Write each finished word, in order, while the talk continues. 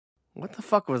What the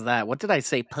fuck was that? What did I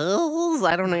say? Pills?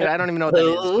 I don't even know what that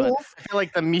is. But I feel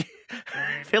like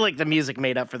I feel like the music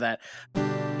made up for that.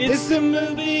 It's the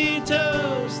Movie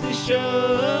Toasty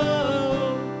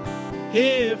Show,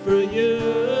 here for you.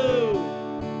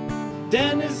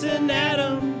 Dennis and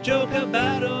Adam joke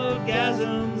about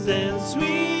orgasms and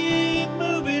sweet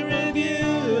movie reviews.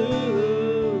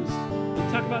 We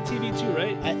talk about TV too,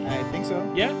 right? I think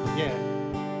so. Yeah? Yeah.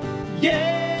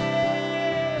 Yeah!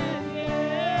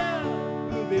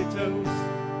 Movie Toast.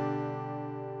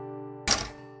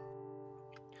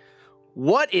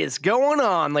 What is going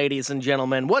on, ladies and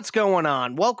gentlemen? What's going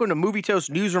on? Welcome to Movie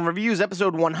Toast News and Reviews,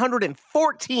 episode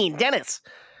 114. Dennis,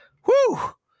 whew,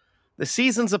 the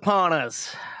season's upon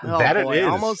us. Oh, That boy, it is.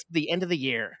 almost the end of the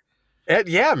year.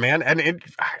 Yeah, man. And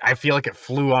I feel like it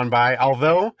flew on by.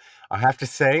 Although, I have to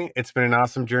say, it's been an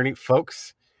awesome journey.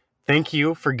 Folks, thank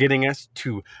you for getting us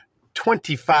to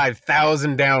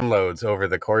 25,000 downloads over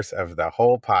the course of the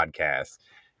whole podcast.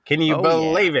 Can you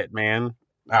believe it, man?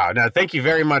 Oh, no, thank you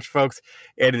very much, folks.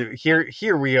 And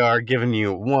here we are giving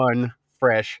you one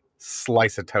fresh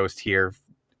slice of toast here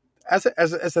as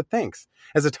a thanks,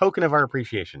 as a token of our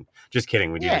appreciation. Just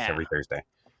kidding. We do this every Thursday.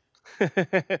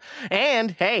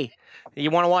 And hey,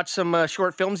 you want to watch some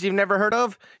short films you've never heard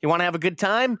of? You want to have a good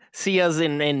time? See us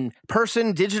in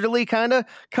person, digitally, kind of?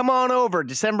 Come on over,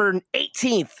 December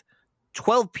 18th,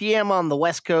 12 p.m. on the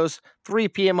West Coast, 3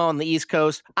 p.m. on the East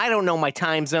Coast. I don't know my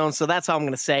time zone, so that's how I'm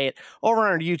going to say it. Over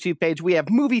on our YouTube page, we have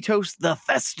Movie Toast the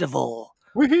Festival.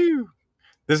 Woohoo!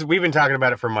 We've been talking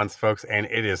about it for months, folks, and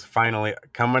it is finally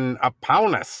coming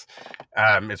upon us.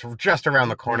 It's just around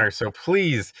the corner, so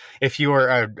please, if you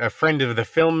are a friend of the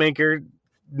filmmaker,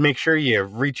 make sure you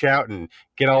reach out and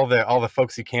get all the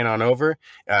folks you can on over.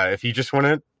 If you just want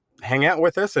to hang out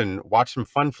with us and watch some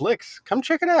fun flicks, come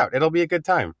check it out. It'll be a good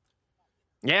time.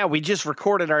 Yeah, we just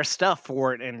recorded our stuff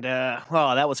for it, and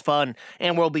that was fun.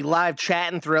 And we'll be live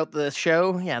chatting throughout the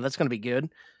show. Yeah, that's going to be good.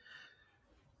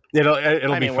 It'll be fun.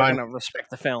 We're going to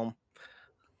respect the film.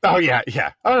 Oh yeah.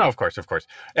 Oh no, of course.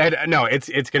 And no, it's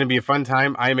going to be a fun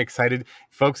time. I'm excited,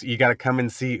 folks. You got to come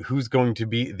and see who's going to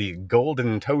be the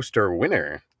Golden Toaster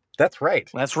winner. That's right.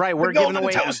 We're giving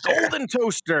away a Golden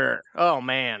Toaster. Oh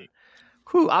man.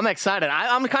 Whew, I'm excited.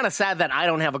 I'm kind of sad that I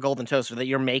don't have a golden toaster, that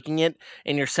you're making it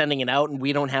and you're sending it out and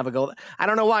we don't have a golden. I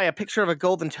don't know why a picture of a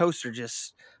golden toaster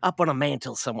just up on a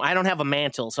mantle somewhere. I don't have a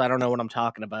mantle, so I don't know what I'm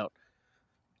talking about.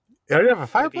 You don't have a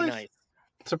fireplace? Nice.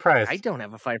 Surprised. I don't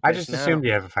have a fireplace. I just assumed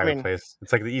you have a fireplace.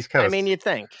 It's like the East Coast. I mean, you'd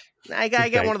think. I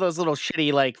got one of those little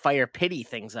shitty like fire pity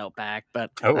things out back,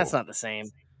 but that's not the same.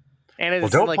 And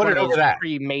it's don't like put one it of over those that.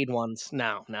 pre-made ones.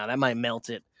 No, that might melt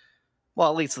it. Well,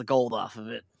 at least the gold off of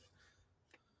it.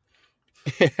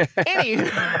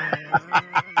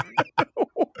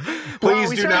 Please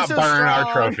do not burn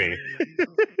our trophy.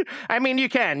 I mean, you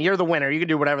can. You're the winner. You can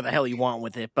do whatever the hell you want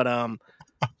with it. But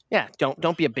yeah,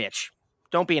 don't be a bitch.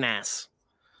 Don't be an ass.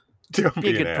 Don't be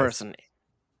a good person.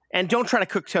 And don't try to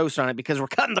cook toast on it because we're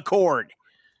cutting the cord.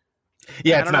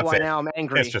 Yeah, it's not safe. Now I'm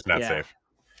angry. It's just not safe.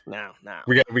 No.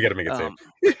 We got to make it safe.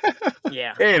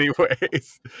 Yeah.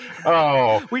 Anyways.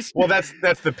 Well, that's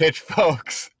the pitch,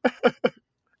 folks.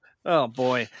 Oh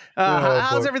boy,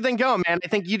 how's everything going, man? I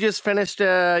think you just finished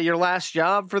your last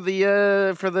job for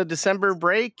the December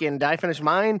break, and I finished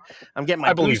mine. I'm getting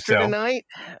my booster tonight.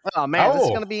 Oh man, this is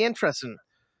going to be interesting.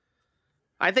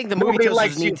 I think the movie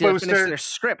toasters need to finish their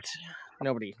script.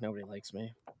 Nobody likes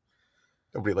me.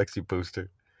 Nobody likes you, Booster.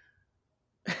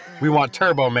 We want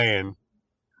Turbo Man.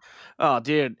 Oh,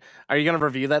 dude, are you going to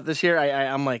review that this year?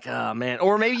 I'm like, oh man,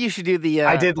 or maybe you should do the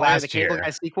I did last the Cable year.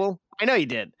 Guy sequel. I know you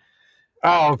did.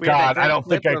 Oh God, I don't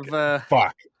think I can.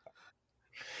 Fuck.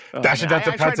 That's a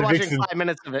tried watching 5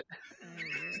 minutes of it.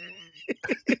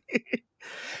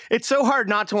 It's so hard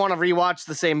not to want to rewatch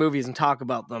the same movies and talk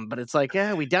about them, but it's like,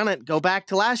 yeah, we done it. Go back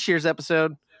to last year's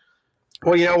episode.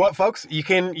 Well, you know what, folks? You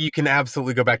can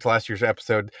absolutely go back to last year's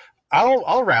episode.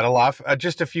 I'll rattle off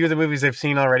just a few of the movies I've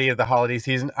seen already of the holiday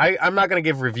season. I'm not going to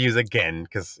give reviews again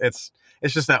because it's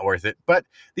just not worth it. But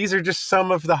these are just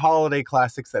some of the holiday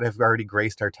classics that have already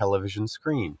graced our television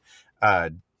screen.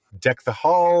 Deck the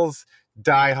Halls,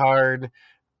 Die Hard.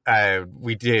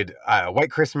 We did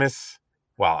White Christmas.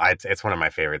 Well, it's one of my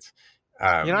favorites.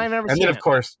 I've never seen it. And then, of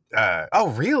course, oh,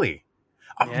 really?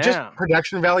 Yeah. Just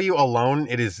production value alone,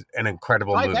 it is an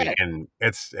incredible movie. And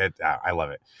I love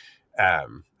it.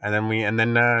 And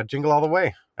then Jingle All the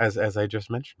Way, as I just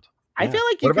mentioned. I feel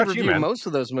like you could review most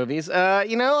of those movies. A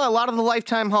lot of the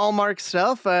Lifetime Hallmark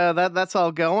stuff, that's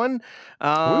all going.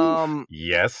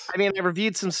 Yes. I mean, I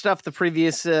reviewed some stuff the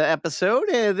previous episode.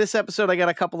 This episode, I got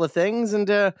a couple of things, and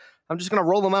I'm just going to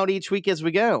roll them out each week as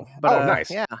we go. But,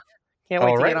 nice. Yeah. Can't wait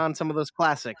All to right. get on some of those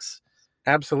classics.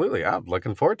 Absolutely. I'm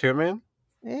looking forward to it, man.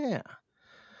 Yeah.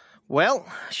 Well,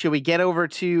 should we get over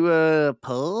to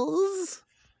polls?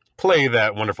 Play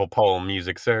that wonderful poll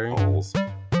music, sir. Polls. Polls.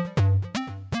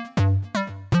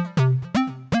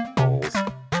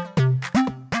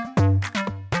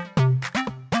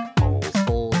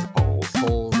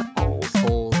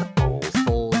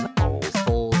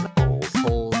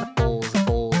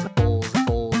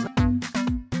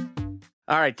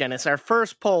 All right, Dennis, our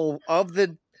first poll of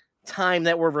the time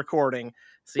that we're recording.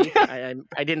 See, I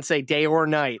didn't say day or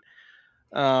night.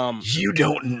 You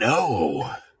don't know.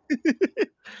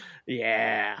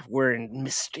 Yeah, we're in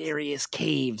mysterious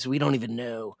caves. We don't even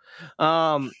know.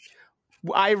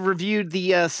 I reviewed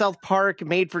the South Park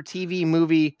made-for-TV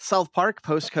movie South Park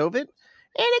post-COVID, and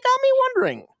it got me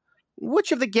wondering,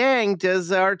 which of the gang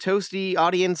does our toasty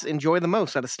audience enjoy the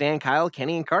most out of Stan, Kyle,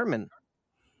 Kenny, and Cartman?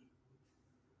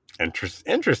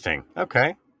 Interesting.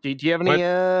 Okay. Do you have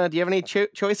any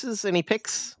choices? Any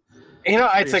picks? You know,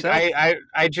 it's like yourself?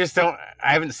 I just don't.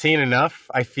 I haven't seen enough.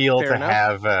 I feel Fair to enough.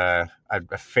 have a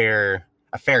fair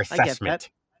that. assessment.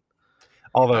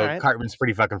 Although All right. Cartman's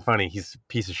pretty fucking funny. He's a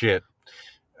piece of shit.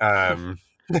 It's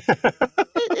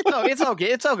all good.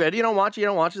 It's all good. You don't watch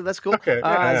it. That's cool. Okay,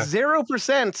 yeah.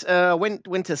 0%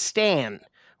 went to Stan,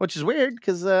 which is weird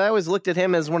because I always looked at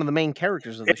him as one of the main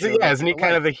characters of the show. Isn't he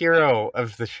kind of the hero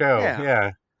of the show?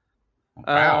 Yeah.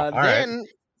 Wow. All right. Then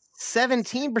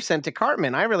 17% to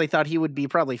Cartman. I really thought he would be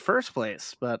probably first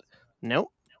place, but nope.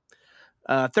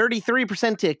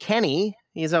 33% to Kenny.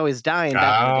 He's always dying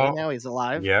back in the day. Now he's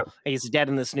alive. Yep. He's dead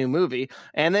in this new movie.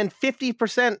 And then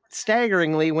 50%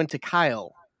 staggeringly went to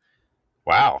Kyle.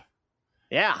 Wow.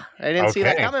 Yeah, I didn't see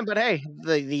that Okay. coming, but hey,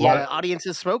 the Lot of- audience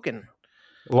is smoking.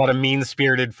 A lot of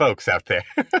mean-spirited folks out there.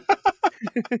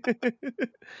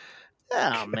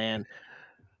 Oh, man.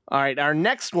 All right, our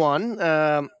next one,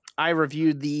 I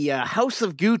reviewed the House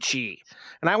of Gucci,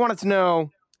 and I wanted to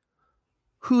know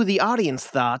who the audience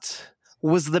thought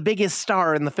was the biggest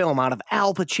star in the film out of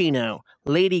Al Pacino,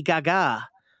 Lady Gaga,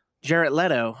 Jared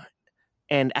Leto,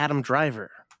 and Adam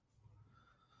Driver.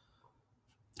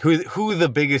 Who the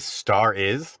biggest star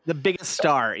is? The biggest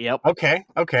star, yep. Okay.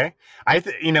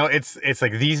 It's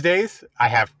like these days I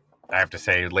have to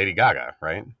say Lady Gaga,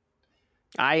 right?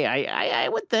 I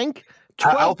would think.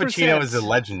 Al Pacino 12% is a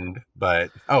legend, but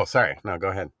sorry, no, go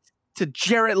ahead. to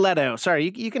Jared Leto.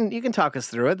 Sorry, you can talk us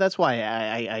through it. That's why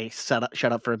I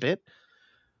shut up for a bit.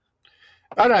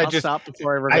 Oh no, I'll stop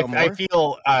before I reveal more. I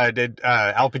feel that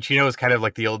Al Pacino is kind of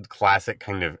like the old classic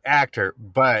kind of actor,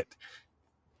 but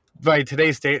by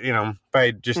today's state,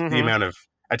 by just the amount of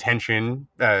attention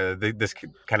this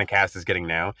kind of cast is getting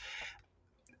now,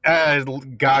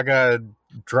 Gaga,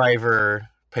 Driver,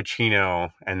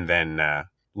 Pacino, and then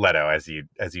Leto, as you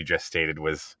just stated,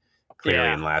 was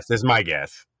clearly in last. Is my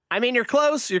guess. I mean, you're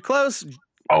close. You're close.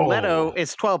 Oh. Leto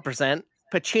is 12%,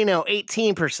 Pacino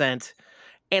 18%,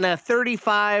 and a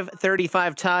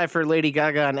 35-35 tie for Lady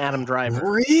Gaga and Adam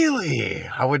Driver. Really?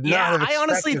 I would not have expected I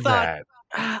honestly thought that.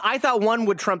 I thought one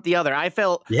would trump the other. I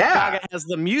felt Gaga has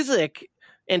the music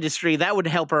industry that would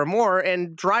help her more,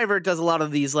 and Driver does a lot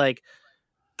of these like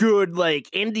good like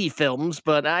indie films,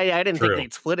 but I didn't think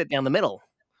they'd split it down the middle.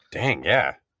 Dang,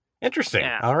 yeah. Interesting.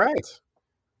 Yeah. All right.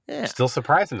 Yeah. Still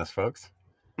surprising us, folks.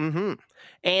 Mm-hmm.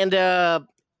 And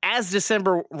as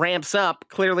December ramps up,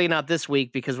 clearly not this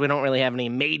week because we don't really have any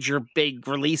major big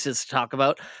releases to talk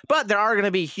about, but there are going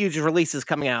to be huge releases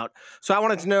coming out. So I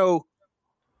wanted to know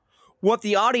what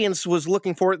the audience was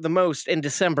looking for the most in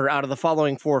December out of the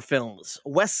following 4 films: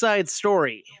 West Side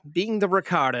Story, Being the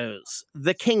Ricardos,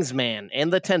 The Kingsman,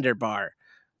 and The Tender Bar.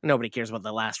 Nobody cares about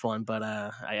the last one, but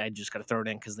I just got to throw it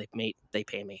in because they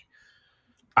pay me.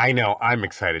 I know. I'm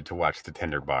excited to watch The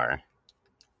Tender Bar.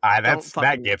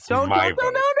 That gets my vote. Don't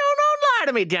lie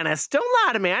to me, Dennis. Don't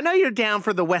lie to me. I know you're down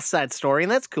for the West Side Story,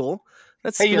 and that's cool.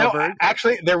 That's Spielberg.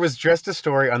 Actually, there was just a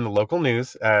story on the local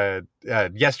news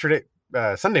yesterday,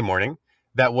 Sunday morning,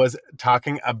 that was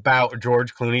talking about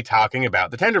George Clooney talking about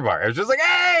The Tender Bar. I was just like,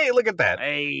 hey, look at that.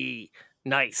 Hey,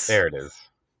 nice. There it is.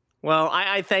 Well,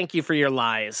 I thank you for your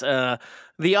lies.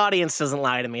 The audience doesn't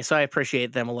lie to me, so I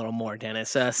appreciate them a little more,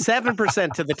 Dennis.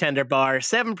 7% to The Tender Bar,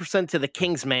 7% to The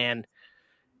Kingsman,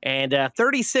 and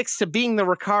 36% to Being the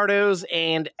Ricardos,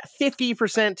 and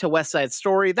 50% to West Side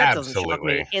Story. That doesn't shock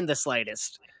me in the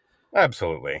slightest.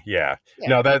 Absolutely, yeah.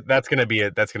 No, that's gonna be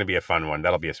a fun one.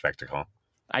 That'll be a spectacle.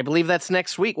 I believe that's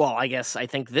next week. Well, I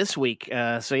think this week.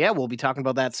 So yeah, we'll be talking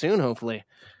about that soon, hopefully.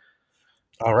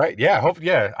 All right, yeah,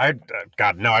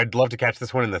 I'd love to catch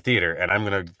this one in the theater, and I'm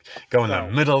gonna go in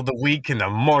the middle of the week in the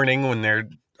morning when there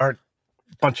aren't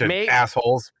a bunch of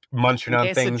assholes munching on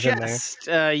I things in there.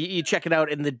 suggest you check it out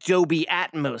in the Dolby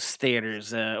Atmos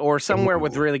theaters or somewhere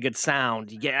with Ooh. really good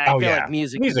sound. I feel like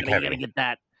music you heavy. gotta get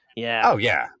that. Yeah. Oh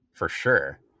yeah, for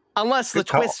sure. Unless Good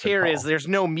the call, twist good here call. is there's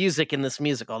no music in this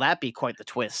musical. That'd be quite the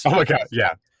twist. Oh my god,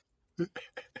 yeah. Oh,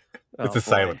 It's a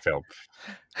silent film.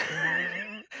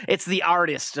 It's the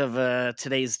artist of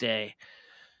today's day.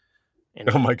 And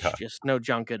Oh my it's god. just no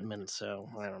John Goodman, so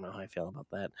I don't know how I feel about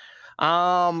that.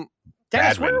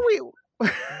 Dennis, Badman.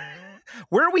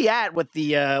 where are we at with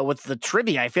the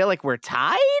trivia? I feel like we're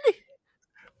tied.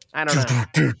 I don't know.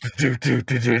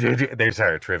 There's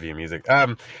our trivia music.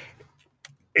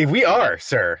 We are,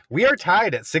 sir. We are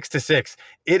tied at 6-6.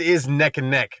 It is neck and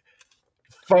neck,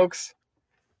 folks.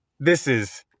 This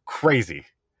is crazy.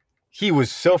 He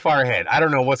was so far ahead. I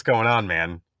don't know what's going on,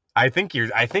 man. I think you're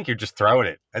just throwing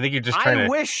it. I think you're just trying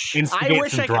to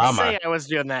instigate some drama. Could say I was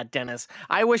doing that, Dennis.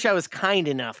 I wish I was kind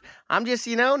enough. I'm just,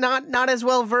 not as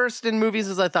well versed in movies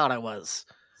as I thought I was.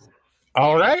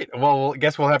 All right. Well, I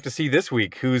guess we'll have to see this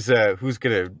week who's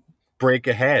gonna break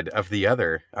ahead of the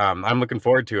other. I'm looking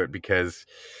forward to it because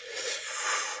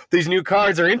these new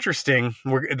cards are interesting.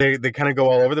 They kind of go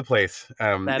all over the place,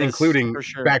 including for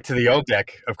sure. back to the old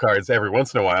deck of cards every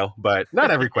once in a while, but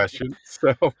not every question.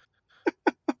 So.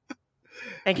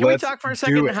 And can we talk for a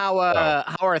second how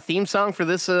our theme song for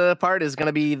this part is going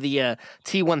to be the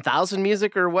T-1000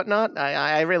 music or whatnot?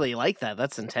 I really like that.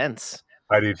 That's intense.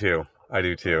 I do too.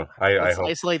 Let's I hope.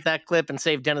 isolate that clip and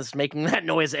save Dennis making that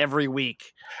noise every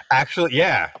week. Actually,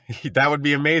 yeah, that would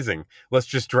be amazing. Let's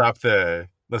just drop that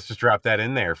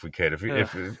in there if we could,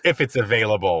 if it's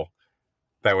available.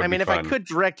 That would be fun. If I could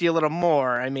direct you a little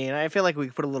more, I feel like we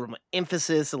could put a little more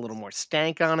emphasis, a little more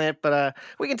stank on it, but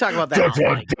we can talk about that.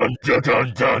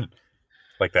 Dun.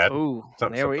 Like that. Ooh,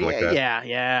 something like that.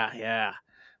 Yeah.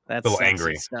 That's a little sexy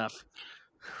angry stuff.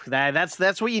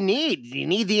 That's what you need. You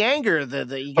need the anger.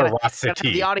 You gotta have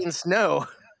the audience know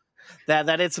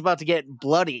that it's about to get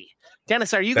bloody.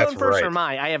 Dennis, are you going first or am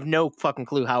I? I have no fucking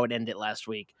clue how it ended last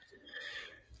week.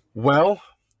 Well,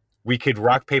 we could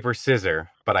rock, paper, scissors,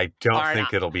 but I don't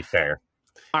think it'll be fair.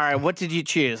 All right, what did you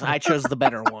choose? I chose the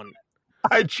better one.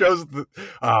 I chose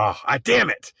damn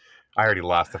it. I already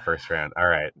lost the first round. All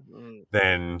right.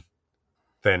 Then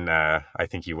I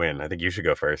think you win. I think you should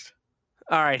go first.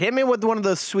 All right, hit me with one of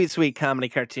those sweet comedy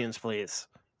cartoons, please.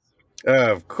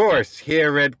 Of course,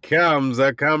 here it comes,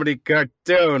 a comedy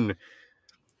cartoon.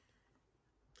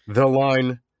 The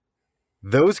line,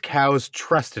 "Those cows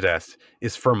trusted us,"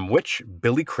 is from which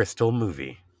Billy Crystal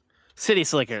movie? City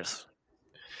Slickers.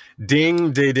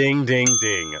 Ding, ding, ding, ding,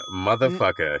 ding.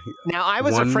 Motherfucker. Now, I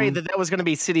was afraid that was going to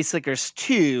be City Slickers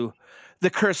 2, The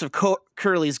Curse of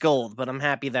Curly's Gold, but I'm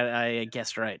happy that I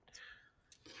guessed right.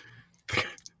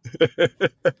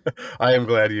 I am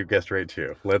glad you guessed right,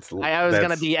 too. I was going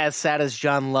to be as sad as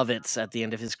John Lovitz at the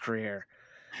end of his career.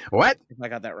 What? If I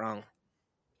got that wrong.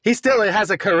 He still has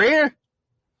a career?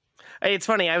 It's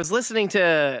funny. I was listening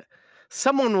to...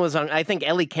 Someone was on... I think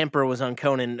Ellie Kemper was on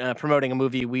Conan promoting a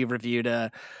movie we reviewed,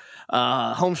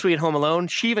 Home Sweet Home Alone.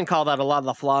 She even called out a lot of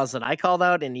the flaws that I called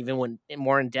out and even went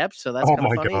more in depth, so that's kind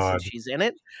of funny since she's in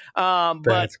it.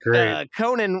 That's great.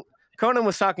 Conan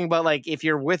was talking about, like, if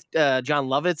you're with John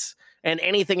Lovitz and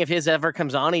anything of his ever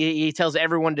comes on, he tells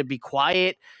everyone to be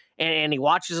quiet and he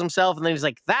watches himself and then he's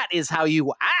like, that is how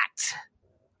you act.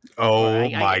 Oh,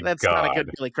 my God. That's not a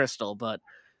good Billy Crystal, but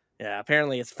yeah,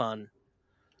 apparently it's fun.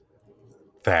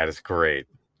 That is great.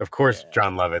 Of course, yeah.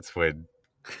 John Lovitz would.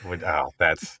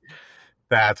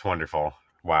 That's wonderful.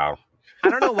 Wow. I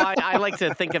don't know why I like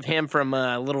to think of him from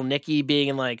Little Nicky being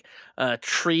in like a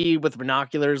tree with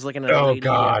binoculars, looking at a lady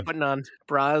putting on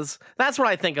bras. That's what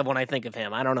I think of when I think of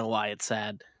him. I don't know why it's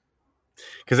sad.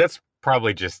 Because that's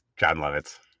probably just John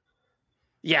Lovitz.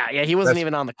 Yeah. He wasn't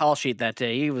even on the call sheet that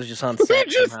day. He was just on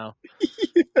set somehow.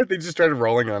 They just started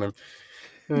rolling on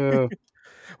him.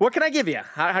 What can I give you?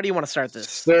 How do you want to start this?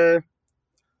 Sir,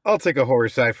 I'll take a horror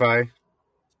sci-fi.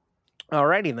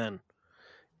 Alrighty then.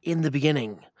 In the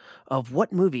beginning of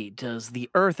what movie does the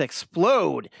Earth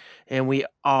explode? And we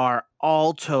are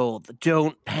all told,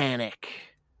 don't panic.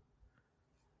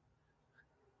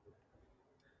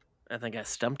 I think I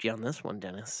stumped you on this one,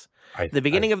 Dennis. The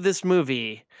beginning of this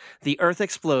movie, the Earth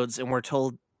explodes and we're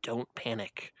told, don't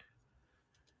panic.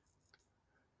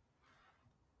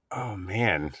 Oh,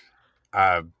 man.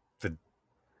 The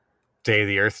day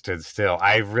the Earth stood still.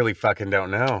 I really fucking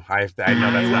don't know. I know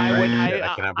that's not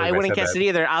right. I wouldn't guess it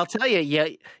either. I'll tell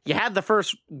you, you had the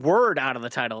first word out of the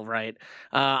title right.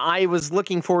 I was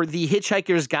looking for The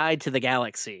Hitchhiker's Guide to the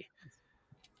Galaxy.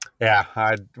 Yeah.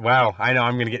 Wow. I know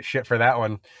I'm going to get shit for that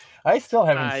one. I still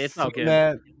haven't seen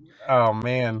that. Oh,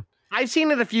 man. I've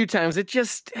seen it a few times.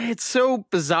 It's so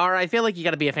bizarre. I feel like you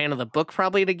got to be a fan of the book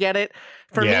probably to get it.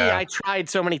 For me, Yeah. I tried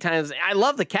so many times. I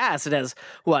love the cast. It has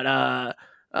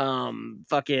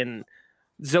fucking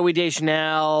Zoe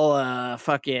Deschanel, I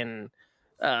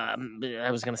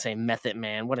was gonna say Method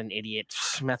Man. What an idiot!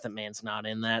 Method Man's not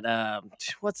in that.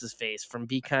 What's his face from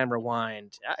Be Kind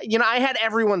Rewind? I had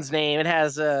everyone's name. It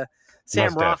has Sam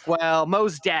Mos Def. Rockwell,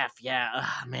 Mos Def. Yeah,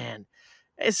 man,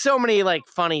 it's so many like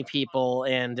funny people,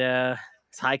 and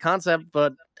it's high concept,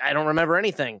 but I don't remember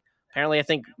anything. Apparently, I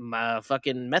think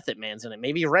fucking Method Man's in it.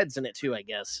 Maybe Red's in it too. I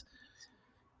guess.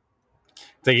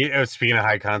 So, speaking of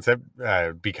high concept,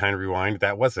 Be Kind Rewind.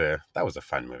 That was a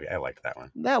fun movie. I liked that one.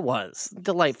 That was a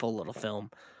delightful little film.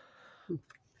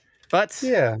 But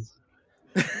Yeah.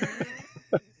 I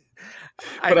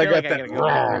But I feel got like I that gotta go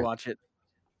wrong. and rewatch it.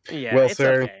 Yeah, Well, it's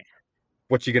sir, okay.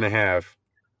 what you gonna have?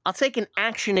 I'll take an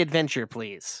action adventure,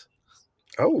 please.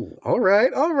 Oh, all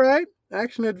right.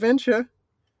 Action adventure.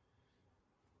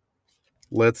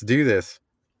 Let's do this.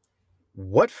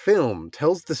 What film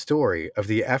tells the story of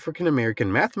the African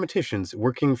American mathematicians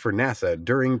working for NASA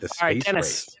during the All right, space Dennis.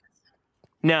 race?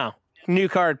 No, new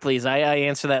card, please. I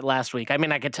answered that last week. I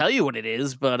mean, I could tell you what it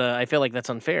is, but I feel like that's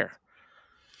unfair.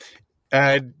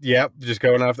 Yep, just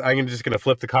going off. I'm just gonna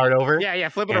flip the card over. Yeah,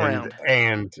 flip it and, around.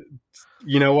 And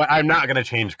you know what? I'm not gonna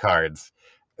change cards,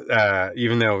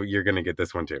 even though you're gonna get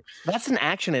this one too. That's an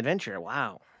action adventure.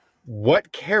 Wow.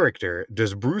 What character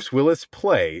does Bruce Willis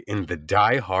play in the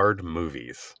Die Hard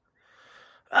movies?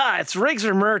 It's Riggs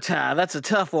or Murtaugh. That's a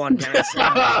tough one, Dennis.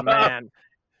 Oh, man.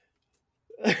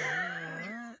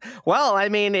 Well, I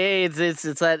mean, it's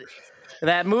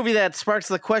that movie that sparks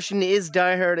the question: is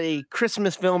Die Hard a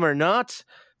Christmas film or not?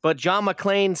 But John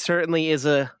McClane certainly is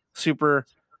a super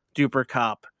duper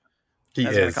cop. He I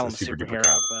was gonna is call a him super duper superhero,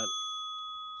 cop. but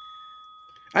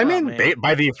I Oh, mean, man.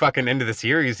 by the fucking end of the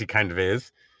series, he kind of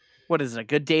is. what is it? A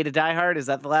Good Day to Die Hard? Is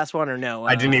that the last one or no?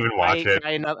 I didn't even watch it.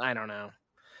 I don't know.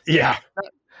 Yeah.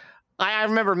 I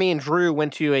remember me and Drew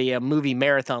went to a movie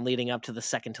marathon leading up to the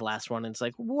second to last one, and it's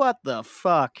like, what the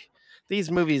fuck?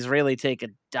 These movies really take a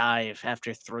dive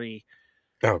after 3.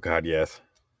 Oh God, yes.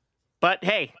 But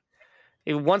hey,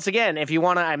 once again, if you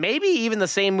want to, maybe even the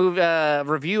same movie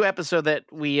review episode that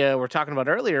we were talking about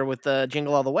earlier with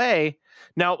Jingle All the Way.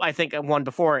 No, I think one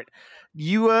before it.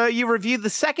 You reviewed the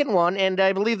second one, and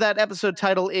I believe that episode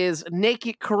title is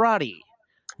Naked Karate.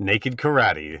 Naked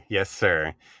Karate, yes,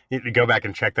 sir. You can go back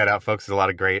and check that out, folks. There's a lot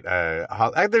of great.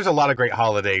 There's a lot of great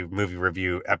holiday movie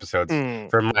review episodes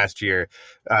from last year.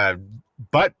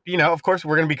 But of course,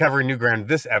 we're going to be covering new ground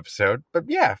this episode. But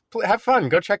yeah, have fun.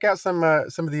 Go check out some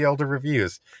of the older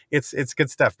reviews. It's good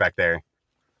stuff back there.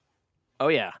 Oh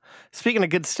yeah. Speaking of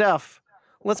good stuff,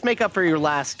 let's make up for your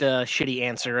last shitty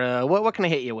answer. What can I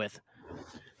hit you with?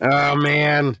 Oh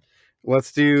man,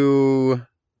 let's do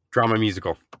drama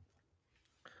musical.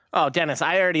 Oh, Dennis,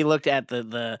 I already looked at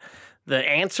the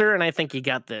answer, and I think you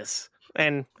got this.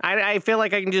 And I feel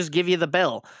like I can just give you the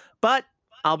bill, but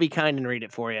I'll be kind and read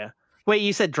it for you. Wait,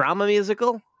 you said drama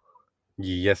musical?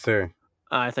 Yes, sir.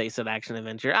 I thought you said action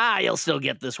adventure. You'll still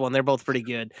get this one. They're both pretty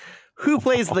good. Who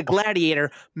plays the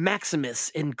gladiator Maximus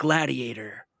in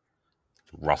Gladiator?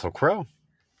 Russell Crowe.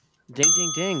 Ding,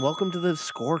 ding, ding. Welcome to the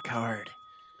scorecard.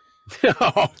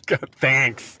 Oh God,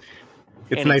 thanks.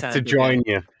 It's nice Anytime, to join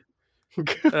you.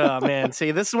 Oh, man.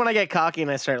 See, this is when I get cocky and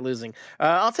I start losing.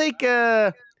 I'll take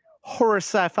horror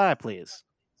sci-fi, please.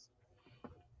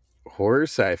 Horror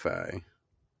sci-fi.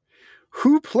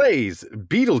 Who plays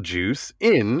Beetlejuice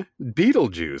in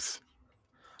Beetlejuice?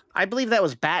 I believe that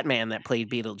was Batman that played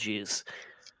Beetlejuice.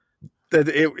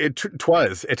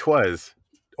 It was.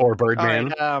 Or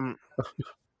Birdman. All right,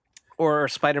 or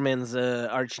Spider-Man's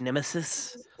arch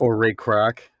nemesis. Or Ray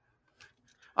Kroc.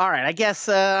 All right, I guess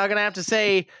I'm going to have to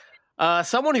say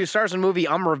someone who stars in a movie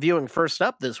I'm reviewing first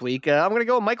up this week. I'm going to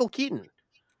go with Michael Keaton.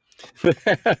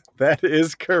 That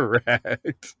is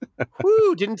correct.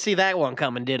 Woo, didn't see that one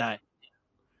coming, did I?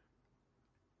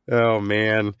 Oh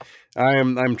man,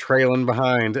 I'm trailing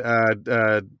behind.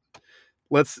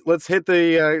 Let's hit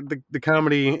the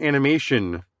comedy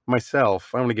animation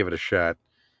myself. I want to give it a shot.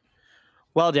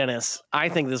 Well, Dennis, I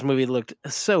think this movie looked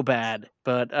so bad,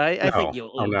 but I think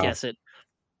you'll guess it.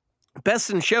 Best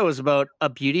in Show is about a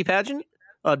beauty pageant,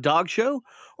 a dog show,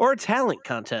 or a talent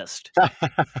contest.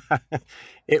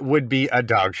 It would be a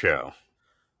dog show.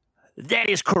 That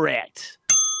is correct.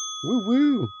 Woo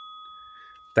woo.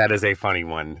 That is a funny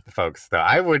one, folks. Though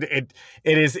but it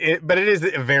is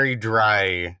a very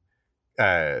dry.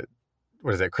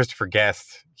 What is it? Christopher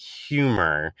Guest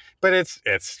humor, but it's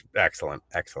excellent.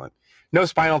 No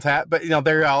Spinal Tap, but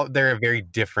they're very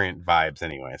different vibes,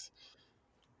 anyways.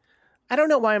 I don't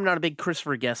know why I'm not a big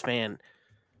Christopher Guest fan.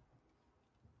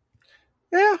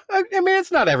 Yeah, I mean,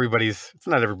 it's not everybody's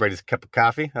cup of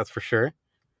coffee. That's for sure.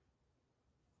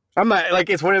 I'm not like,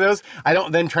 it's one of those. I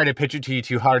don't then try to pitch it to you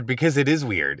too hard because it is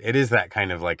weird. It is that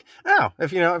kind of like, oh,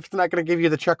 if it's not going to give you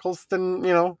the chuckles, then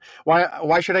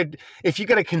why should I? If you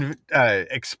got to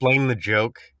explain the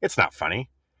joke, it's not funny.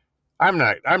 I'm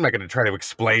not going to try to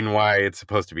explain why it's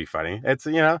supposed to be funny. It's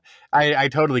I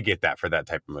totally get that for that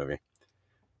type of movie.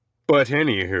 But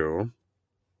anywho.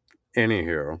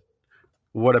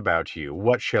 What about you?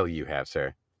 What shall you have,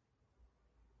 sir?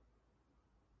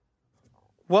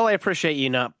 Well, I appreciate you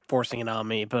not forcing it on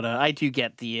me, but I do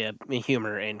get the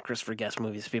humor in Christopher Guest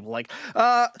movies. People like.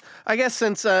 I guess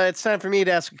since it's time for me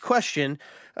to ask a question,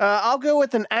 I'll go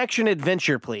with an action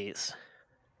adventure, please.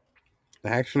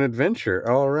 Action adventure.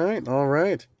 All right.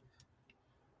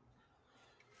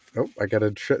 Oh, I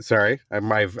gotta. Sorry,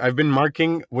 I've been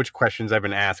marking which questions I've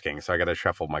been asking, so I gotta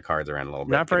shuffle my cards around a little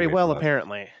bit. Not very well,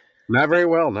 apparently. Not very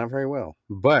well.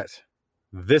 But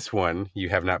this one you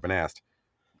have not been asked.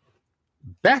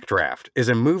 Backdraft is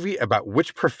a movie about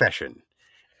which profession?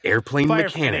 Airplane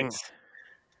mechanics.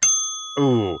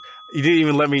 Ooh, you didn't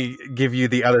even let me give you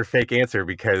the other fake answer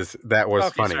because that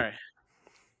was funny. Sorry.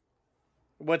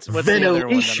 What's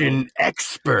ventilation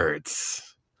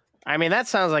experts? I mean, that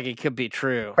sounds like it could be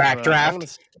true.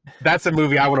 Backdraft. That's a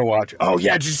movie I want to watch. Oh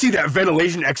yeah, did you see that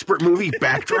ventilation expert movie,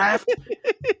 Backdraft?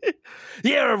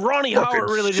 Yeah, Ronnie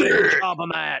Howard really did a good job on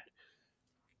that.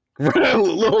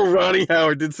 Little Ronnie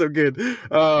Howard did so good.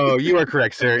 Oh, you are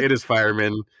correct, sir. It is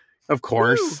Fireman, of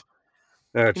course.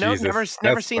 Woo. Oh, Jesus.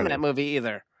 Never seen that movie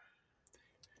either.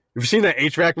 Have you seen that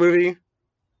HVAC movie,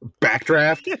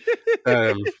 Backdraft?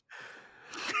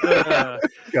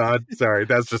 God, sorry,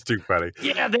 that's just too funny.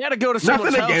 Yeah, they had to go to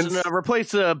someone's house and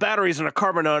replace the batteries in a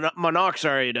carbon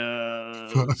monoxide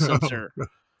sensor.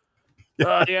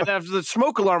 Yeah, the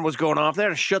smoke alarm was going off. They had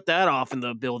to shut that off in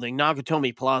the building.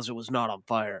 Nakatomi Plaza was not on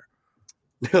fire.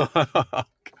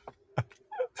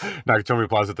 Nakatomi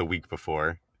Plaza the week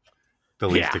before. The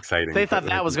least exciting. They thought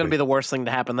that was going to be the worst thing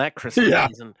to happen that Christmas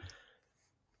season.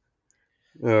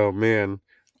 Oh, man.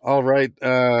 All right.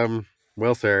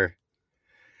 Well, sir.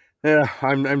 Yeah,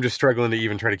 I'm just struggling to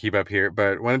even try to keep up here,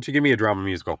 but why don't you give me a drama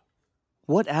musical?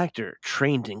 What actor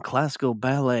trained in classical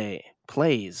ballet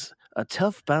plays a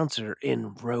tough bouncer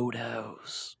in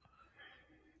Roadhouse?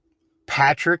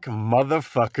 Patrick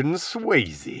motherfucking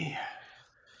Swayze.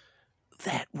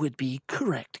 That would be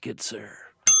correct, good sir.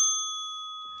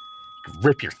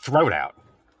 Rip your throat out.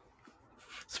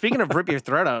 Speaking of rip your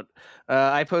throat out,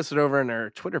 I posted over on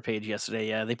our Twitter page yesterday.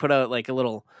 Yeah, they put out like a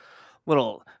little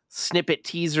snippet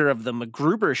teaser of the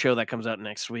MacGruber show that comes out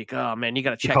next week. Oh man, you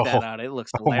got to check that out. It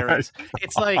looks hilarious.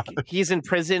 It's like he's in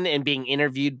prison and being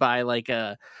interviewed by like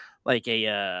a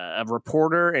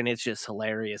reporter, and it's just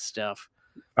hilarious stuff.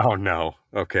 Oh no.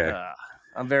 Okay.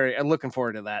 I'm looking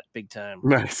forward to that big time.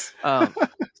 Nice.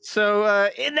 So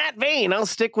in that vein, I'll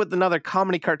stick with another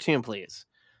comedy cartoon, please.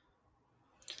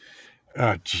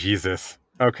 Oh, Jesus.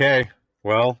 Okay.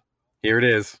 Well, here it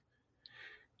is.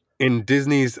 In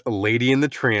Disney's Lady and the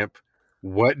Tramp,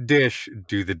 what dish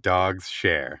do the dogs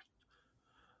share?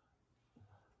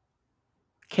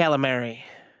 Calamari.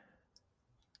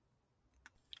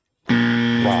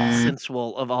 Wrong.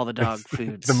 Sensual of all the dog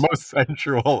foods. The most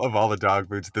sensual of all the dog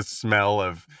foods. The smell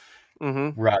of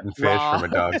rotten fish from a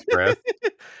dog's breath.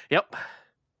 Yep.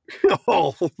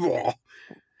 The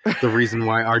reason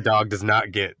why our dog does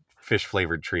not get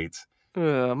fish-flavored treats.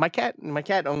 My cat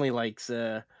only likes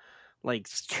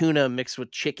tuna mixed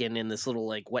with chicken in this little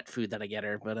like wet food that I get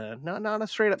her, but not a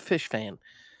straight up fish fan.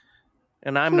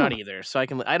 And I'm not either, so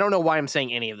I don't know why I'm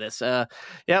saying any of this.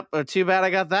 Yep, too bad I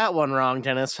got that one wrong,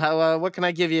 Dennis. What can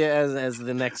I give you as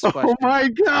the next question? Oh my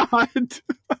God!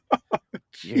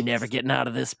 You're never getting out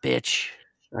of this, bitch.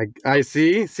 I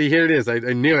see. Here it is. I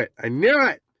knew it.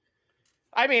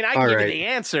 I mean, I can give you the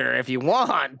answer if you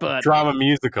want, but drama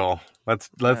musical. Let's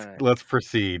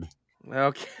proceed.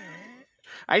 Okay.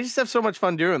 I just have so much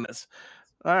fun doing this.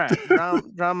 All right,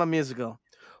 drama musical.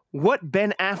 What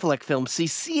Ben Affleck film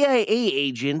sees CIA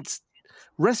agents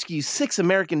rescue 6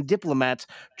 American diplomats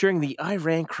during the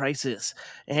Iran crisis?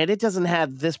 And it doesn't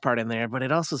have this part in there, but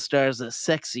it also stars a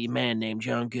sexy man named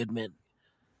John Goodman.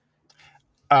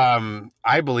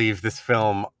 I believe this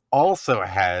film also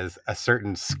has a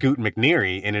certain Scoot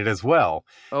McNairy in it as well.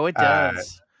 Oh, it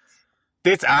does.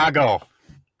 It's Argo.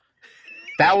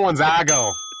 That one's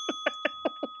Argo.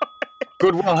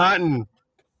 Good Will Hunting.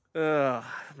 Oh,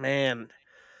 man.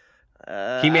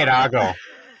 He made Argo.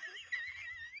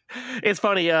 It's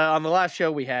funny. On the last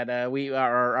show we had,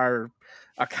 our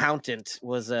accountant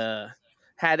was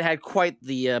had quite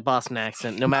the Boston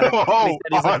accent. No matter. Oh,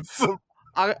 he's like, awesome.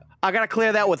 I gotta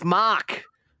clear that with Mark.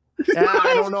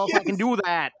 I don't know if I can do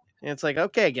that. And it's like,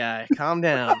 okay, guy, calm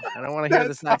down. I don't want to hear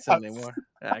this accent anymore.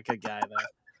 Good guy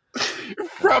though.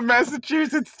 From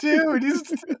Massachusetts too. And he's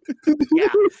Yeah,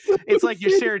 it's like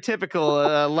your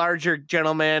stereotypical larger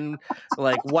gentleman,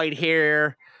 like white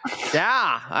hair.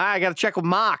 Yeah, I got to check with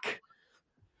Mark.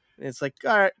 It's like,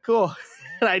 all right, cool.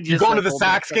 And I just you going to the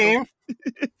Sox game?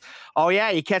 Oh yeah,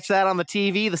 you catch that on the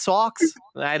TV, the Sox.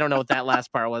 I don't know what that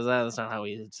last part was. That's not how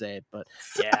we would say it, but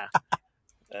yeah.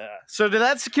 So did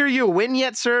that secure you a win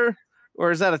yet, sir,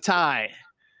 or is that a tie?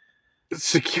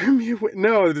 Secure me a win?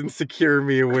 No, it didn't secure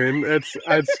me a win. That's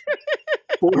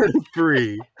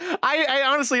 4-3. I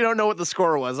honestly don't know what the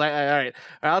score was. All right,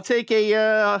 I'll take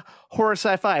a horror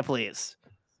sci-fi, please.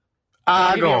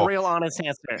 I'll give you a real honest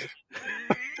answer.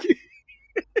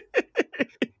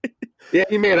 Yeah,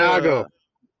 he made Ago.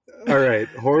 All right,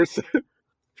 horror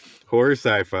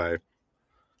sci-fi.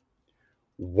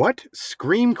 What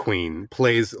Scream Queen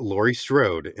plays Laurie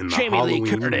Strode in the Jamie Lee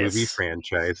Halloween Curtis. movie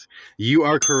franchise? You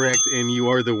are correct, and you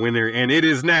are the winner, and it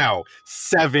is now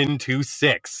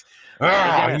 7-6.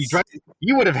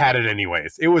 You would have had it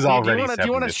anyys. It was already. Do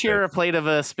you want to share a plate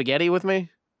of spaghetti with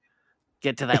me?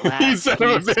 Get to that You last. son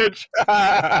of a bitch.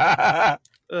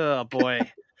 Oh boy.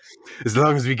 As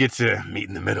long as we get to meet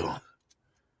in the middle.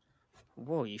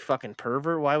 Whoa, you fucking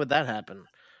pervert! Why would that happen?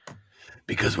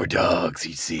 Because we're dogs,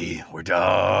 you see. We're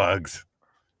dogs.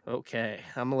 Okay,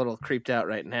 I'm a little creeped out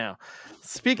right now.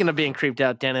 Speaking of being creeped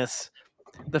out, Dennis,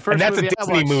 the first And that's a movie I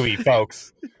Disney watched- movie,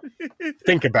 folks.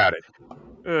 Think about it.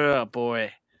 Oh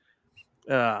boy.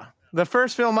 The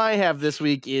first film I have this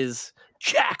week is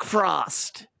Jack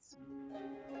Frost.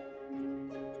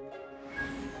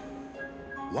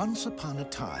 Once upon a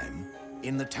time,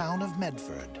 in the town of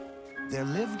Medford, there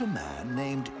lived a man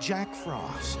named Jack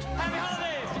Frost. Happy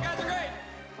holidays! You guys are great!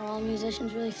 Are all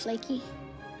musicians really flaky?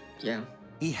 Yeah.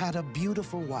 He had a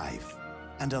beautiful wife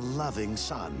and a loving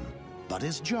son, but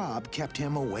his job kept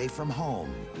him away from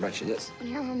home. I brought you this. Want to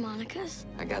hear harmonicas?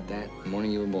 I got that the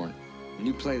morning you were born. And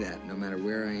you play that no matter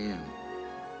where I am.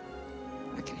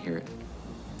 I can hear it.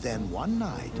 Then one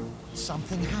night,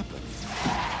 something happened.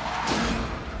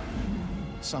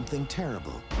 Something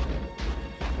terrible.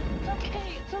 It's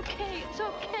okay, it's okay, it's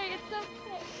okay, it's okay.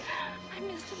 I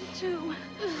miss him too.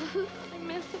 I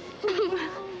miss him too.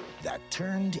 That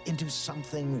turned into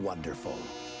something wonderful.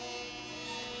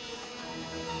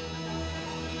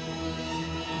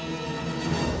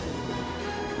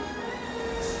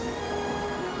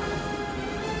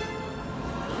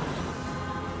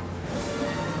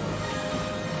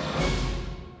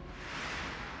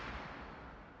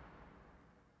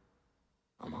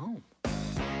 I'm home.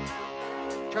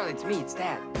 Charlie, it's me, it's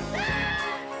Dad.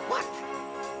 What?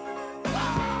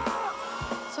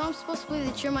 So I'm supposed to believe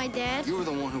that you're my dad? You were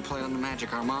the one who played on the magic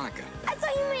harmonica. I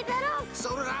thought you made that up.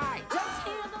 So did I.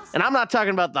 And I'm not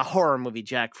talking about the horror movie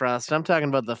Jack Frost. I'm talking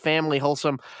about the family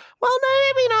wholesome, well,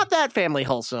 maybe not that family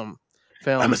wholesome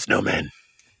film. I'm a snowman.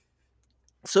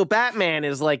 So Batman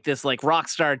is like this like rock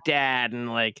star dad, and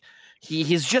like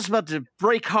he's just about to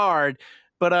break hard,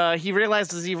 but he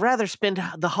realizes he'd rather spend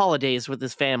the holidays with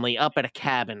his family up at a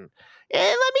cabin. And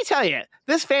let me tell you,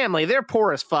 this family, they're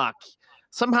poor as fuck.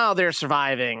 Somehow they're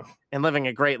surviving and living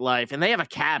a great life, and they have a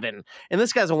cabin. And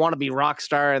this guy's a wannabe rock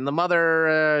star, and the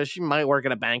mother, she might work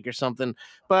at a bank or something,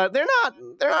 but they're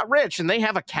not rich, and they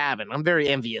have a cabin. I'm very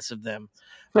envious of them.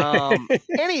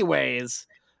 Anyways,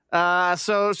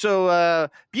 so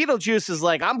Beetlejuice is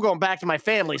like, I'm going back to my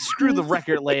family. Screw the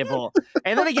record label.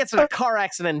 And then he gets in a car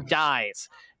accident and dies.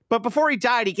 But before he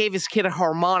died, he gave his kid a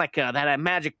harmonica that had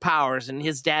magic powers, and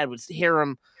his dad would hear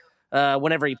him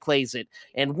whenever he plays it.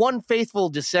 And one faithful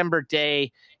December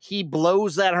day, he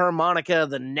blows that harmonica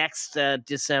the next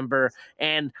December,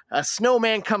 and a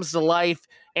snowman comes to life.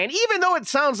 And even though it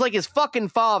sounds like his fucking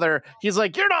father, he's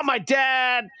like, "You're not my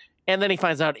dad." And then he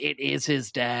finds out it is his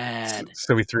dad.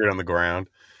 So we threw it on the ground.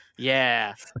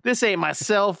 Yeah. This ain't my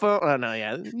cell phone. Oh, no,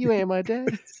 yeah. You ain't my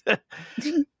dad.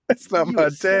 That's not my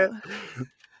dad.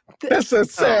 That's a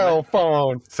cell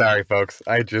phone. Sorry, folks.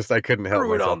 I couldn't help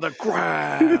Threw it myself. on the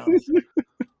ground.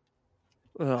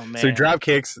 Oh, man. So he drop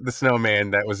kicks the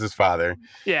snowman. That was his father.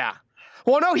 Yeah.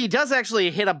 Well, no, he does actually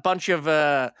hit a bunch of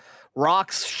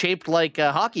rocks shaped like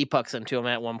hockey pucks into him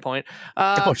at one point.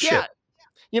 Oh, shit. Yeah.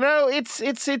 You know,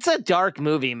 it's a dark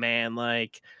movie, man.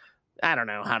 Like, I don't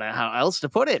know how else to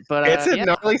put it, but It's a yeah.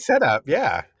 gnarly setup.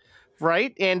 Yeah.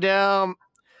 Right? And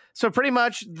so pretty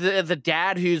much the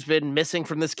dad who's been missing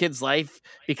from this kid's life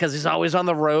because he's always on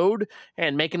the road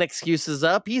and making excuses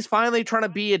up, he's finally trying to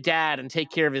be a dad and take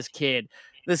care of his kid.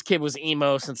 this kid was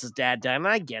emo since his dad died. And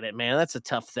I get it, man. That's a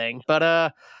tough thing.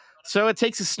 But so it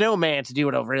takes a snowman to do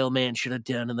what a real man should have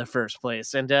done in the first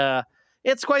place. And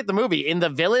it's quite the movie. And the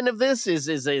villain of this is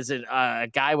a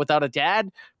guy without a dad,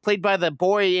 played by the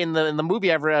boy in the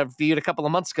movie I reviewed a couple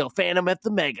of months ago, Phantom at the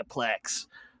Megaplex.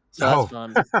 So that's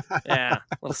fun. Yeah,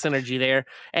 a little synergy there.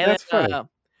 And That's funny.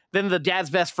 then the dad's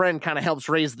best friend kind of helps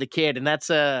raise the kid, and that's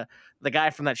the guy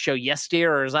from that show Yes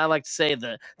Dear, or as I like to say,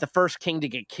 the first king to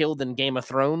get killed in Game of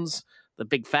Thrones, the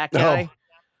big fat guy.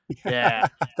 Yeah,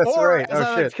 That's or, right. as I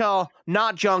Oh, like shit. to call,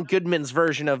 not John Goodman's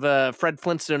version of Fred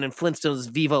Flintstone and Flintstone's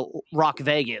Viva Rock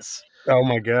Vegas. Oh,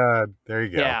 my God. There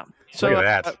you go. Yeah, so Look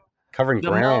at that. Covering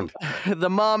ground. the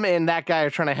mom and that guy are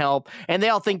trying to help, and they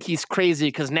all think he's crazy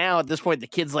because now at this point the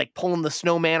kid's like pulling the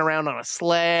snowman around on a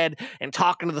sled and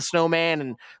talking to the snowman,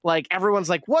 and like everyone's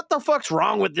like, "What the fuck's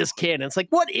wrong with this kid?" And it's like,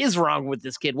 "What is wrong with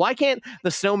this kid? Why can't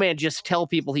the snowman just tell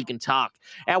people he can talk?"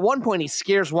 At one point, he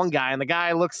scares one guy, and the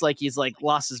guy looks like he's like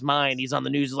lost his mind. He's on the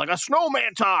news, he's like, "A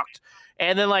snowman talked,"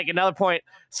 and then like another point,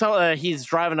 so he's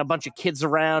driving a bunch of kids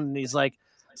around, and he's like.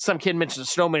 Some kid mentions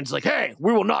a snowman. He's like, "Hey,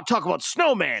 we will not talk about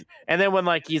snowman." And then when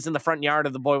like he's in the front yard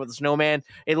of the boy with the snowman,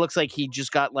 it looks like he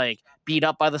just got like beat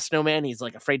up by the snowman. He's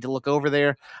like afraid to look over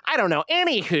there. I don't know.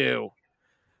 Anywho,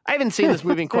 I haven't seen this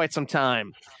movie in quite some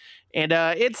time. And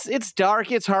it's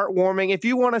dark, it's heartwarming. If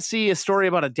you want to see a story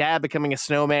about a dad becoming a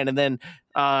snowman and then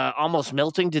almost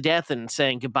melting to death and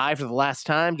saying goodbye for the last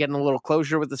time, getting a little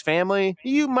closure with his family,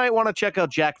 you might want to check out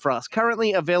Jack Frost.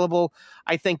 Currently available,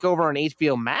 I think, over on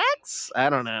HBO Max? I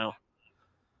don't know.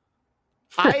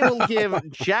 I will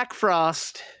give Jack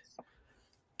Frost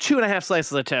 2.5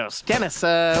 slices of toast. Dennis,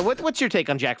 what's your take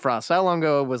on Jack Frost? How long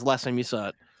ago was the last time you saw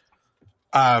it?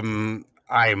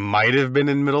 I might have been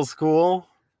in middle school.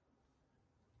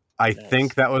 I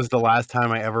think that was the last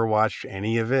time I ever watched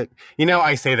any of it. You know,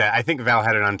 I say that. I think Val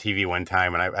had it on TV one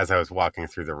time and as I was walking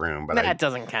through the room. But That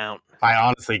doesn't count. I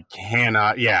honestly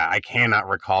cannot. Yeah, I cannot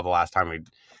recall the last time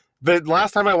the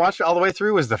last time I watched it all the way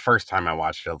through was the first time I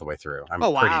watched it all the way through. I'm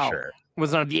pretty sure.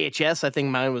 Was it on VHS? I think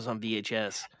mine was on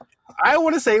VHS. I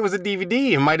want to say it was a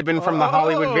DVD. It might have been from the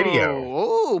Hollywood Video.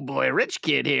 Oh boy, rich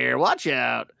kid here. Watch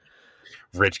out.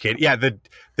 Rich kid. Yeah, the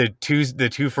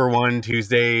 2-for-1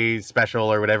 Tuesday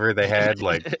special or whatever they had.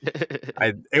 Like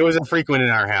it was a frequent in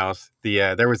our house.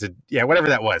 There was whatever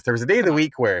that was. There was a day of the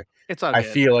week where It's all I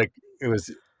good. feel like it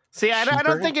was. See, I don't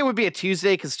cheaper. think it would be a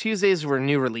Tuesday because Tuesdays were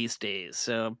new release days.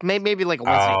 So maybe like a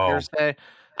Wednesday, Thursday.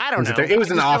 I don't know. It was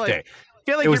I an just off feel day. like,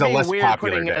 feel like It was you're a being less weird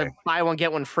popular putting day. a buy one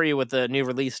get one free with a new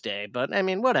release day. But I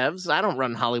mean, whatevs. I don't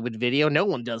run Hollywood Video. No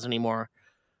one does anymore.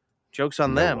 Joke's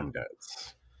on No them. one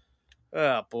does.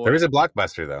 Oh boy, There is a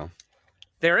Blockbuster though.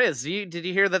 there is. Did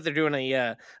you hear that they're doing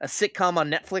a sitcom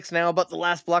on Netflix now about the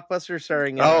last Blockbuster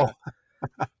starring?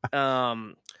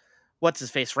 What's his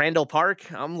face? Randall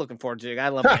Park. I'm looking forward to it. I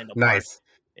love Randall Park. Nice.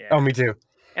 Yeah. Oh, me too.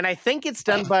 And I think it's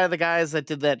done by the guys that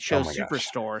did that show Oh my gosh.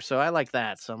 Superstore. So I like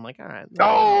that. So I'm like, all right.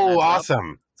 Oh,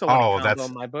 awesome. So that's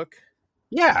on my book.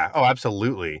 Yeah. Oh,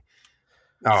 absolutely.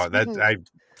 Oh, Speaking- I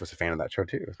was a fan of that show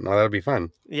too. No, that'll be fun.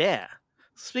 Yeah.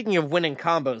 Speaking of winning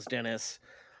combos, Dennis,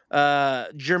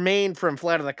 Jermaine from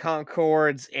Flight of the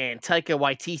Conchords and Taika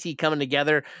Waititi coming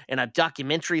together in a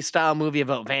documentary style movie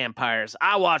about vampires.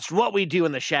 I watched What We Do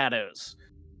in the Shadows.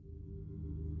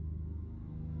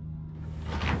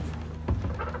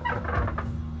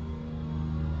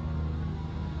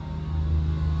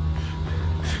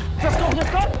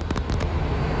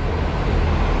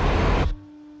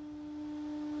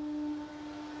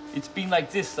 It's been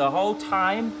like this the whole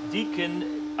time,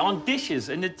 Deacon, on dishes,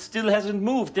 and it still hasn't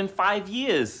moved in 5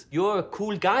 years. You're a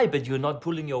cool guy, but you're not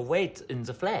pulling your weight in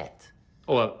the flat.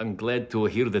 Oh, I'm glad to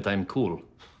hear that I'm cool.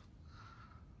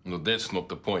 No, that's not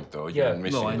the point, though. Yeah, You're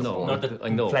missing no, I the know. point. Not a I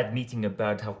know. flat meeting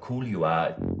about how cool you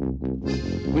are.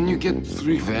 When you get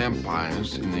 3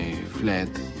 vampires in a flat,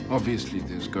 obviously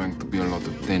there's going to be a lot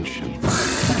of tension.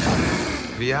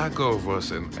 Viago was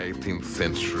an 18th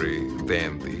century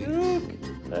dandy.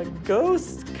 A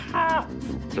ghost cop.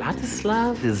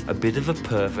 Vladislav is a bit of a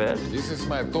pervert. This is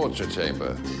my torture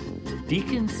chamber.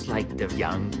 Deacon's like the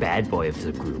young bad boy of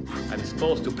the group. I'm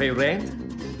supposed to pay rent,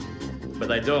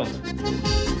 but I don't.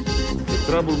 The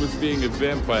trouble with being a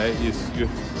vampire is you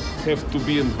have to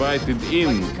be invited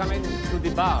in. Come in to the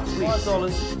bar, please.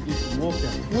 $1 is water.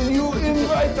 Will you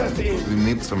invite us in? We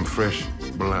need some fresh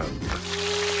blood.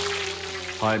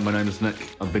 Hi, my name is Nick.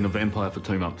 I've been a vampire for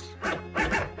 2 months.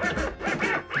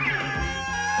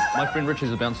 My friend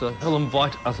Richie's a bouncer. He'll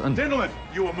invite us in. Gentlemen,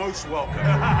 you are most welcome.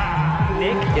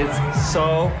 Nick is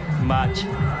so much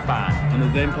fun. I'm a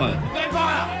vampire.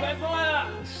 Vampire!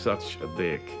 Vampire! Such a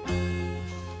dick.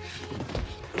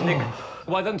 Nick,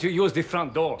 Why don't you use the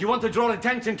front door? You want to draw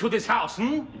attention to this house,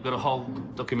 hmm? You've got a whole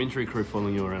documentary crew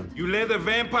following you around. You let a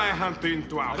vampire hunter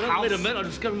into our house. Wait a minute, I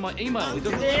discovered my email. He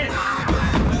doesn't...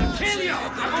 Kill you!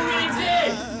 I'm already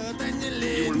dead!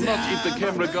 You will not eat the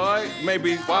camera guy,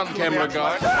 maybe one camera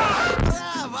guy.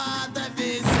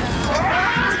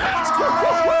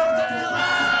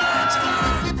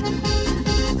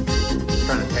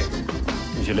 Trying to take.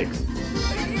 Use your legs.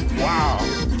 Wow.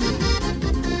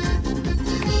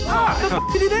 What the f***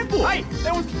 did he that for? Hey,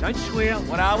 that was... Don't swear.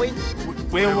 What are we?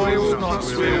 Werewolves, not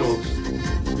werewolves.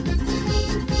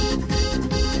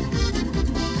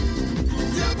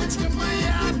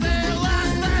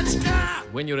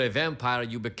 When you're a vampire,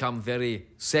 you become very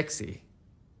sexy.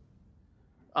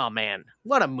 Oh man,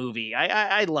 what a movie.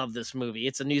 I love this movie.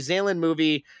 It's a New Zealand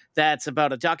movie that's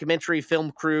about a documentary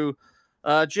film crew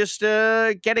just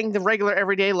getting the regular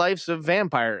everyday lives of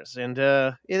vampires. And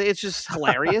it's just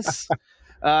hilarious.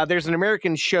 There's an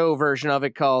American show version of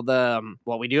it called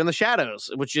What We Do in the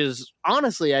Shadows, which is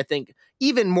honestly, I think,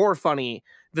 even more funny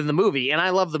than the movie. And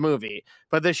I love the movie.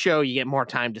 But this show, you get more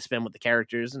time to spend with the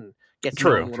characters and get to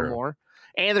know them a little more.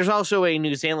 And there's also a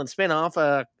New Zealand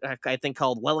spinoff, I think,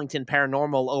 called Wellington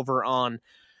Paranormal over on,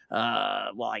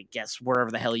 I guess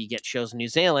wherever the hell you get shows in New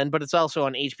Zealand, but it's also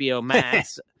on HBO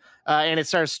Max. And it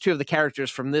stars two of the characters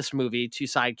from this movie, two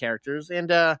side characters. And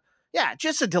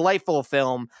just a delightful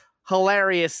film.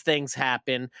 Hilarious things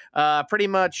happen. Pretty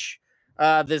much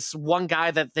this one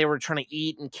guy that they were trying to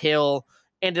eat and kill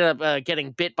ended up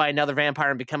getting bit by another vampire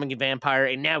and becoming a vampire,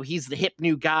 and now he's the hip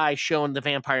new guy showing the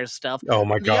vampire stuff. Oh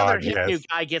my God! God, The other hip new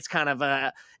guy gets kind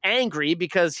of angry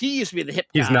because he used to be the hip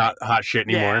guy. He's not hot shit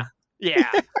anymore.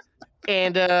 Yeah.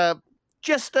 And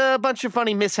just a bunch of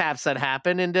funny mishaps that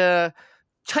happen, and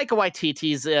Taika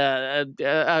Waititi's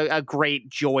a great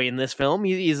joy in this film.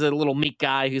 He's a little meek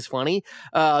guy who's funny.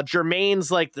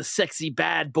 Jermaine's like the sexy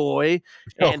bad boy.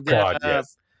 And,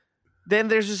 yes. Then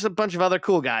there's just a bunch of other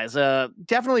cool guys.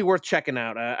 Definitely worth checking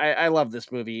out. I love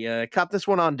this movie. Caught this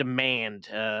one on demand.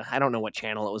 I don't know what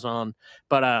channel it was on,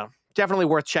 but definitely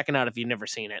worth checking out if you've never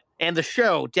seen it. And the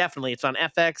show, definitely, it's on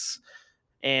FX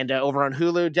and over on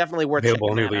Hulu. Definitely worth Available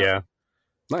checking on Hulu, out. Yeah.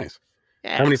 Nice.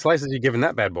 Yeah. How many slices are you giving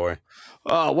that bad boy?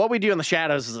 What We Do in the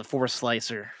Shadows is a 4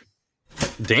 slicer.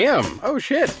 Damn. Oh,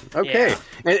 shit. Okay. Yeah.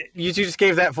 And you just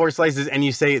gave that 4 slices, and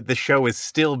you say the show is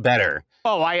still better.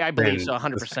 Oh, I believe so,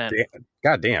 100%.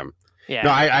 God damn. Yeah.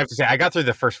 No, I have to say, I got through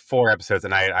the first 4 episodes,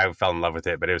 and I fell in love with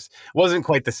it, but it wasn't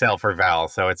quite the sell for Val,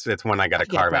 so it's one I got to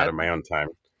carve out of my own time.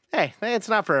 Hey, it's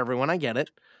not for everyone. I get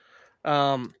it.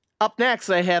 Up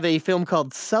next, I have a film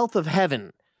called South of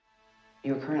Heaven.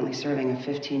 You are currently serving a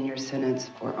 15-year sentence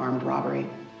for armed robbery.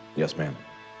 Yes, ma'am.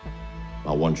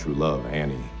 My one true love,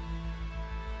 Annie.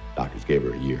 Doctors gave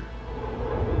her a year.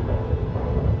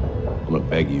 I'm gonna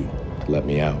beg you to let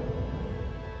me out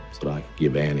so that I can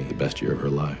give Annie the best year of her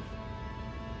life.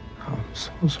 I'm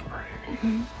so sorry.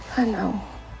 I know.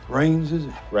 Rains, is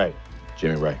it? Right.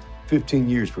 Jimmy Ray. 15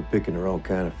 years for picking the wrong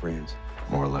kind of friends.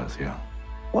 More or less, yeah.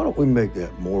 Why don't we make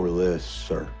that more or less,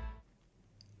 sir?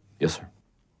 Yes, sir.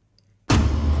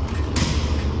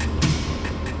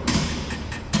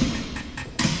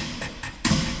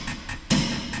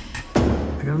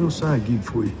 I got a little side gig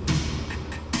for you.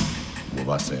 What if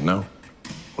I say no?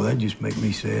 Well, that just make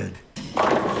me sad.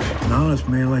 An honest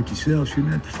man like yourself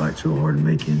shouldn't have to fight so hard to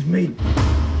make ends meet.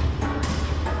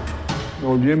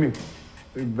 Oh, Jimmy,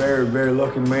 you're a very, very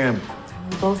lucky man.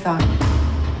 We both are.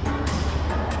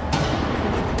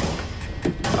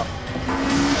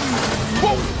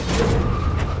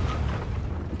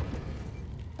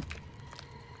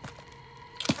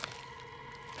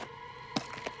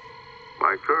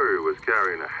 My courier was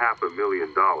carrying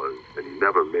 $500,000 and he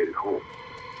never made it home.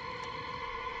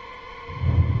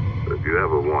 So if you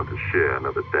ever want to share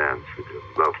another dance with your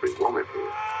lovely woman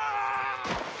here,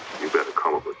 you better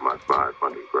come up with my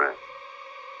 $500,000.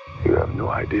 You have no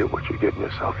idea what you're getting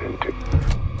yourself into.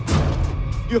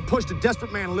 You have pushed a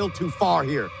desperate man a little too far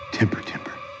here. Timber.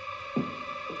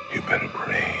 You better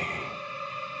pray.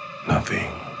 Nothing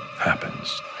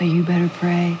happens. Well, you better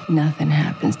pray nothing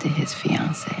happens to his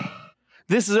fiancée.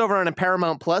 This is over on a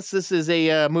Paramount Plus. This is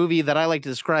a movie that I like to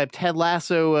describe. Ted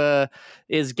Lasso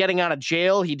is getting out of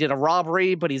jail. He did a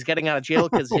robbery, but he's getting out of jail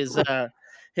because the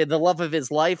love of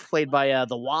his life, played by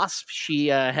the Wasp, she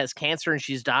has cancer and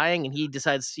she's dying, and he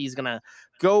decides he's gonna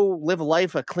go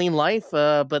live a clean life.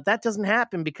 But that doesn't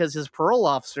happen because his parole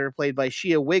officer, played by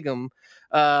Shea Wiggum,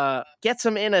 gets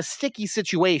him in a sticky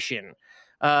situation.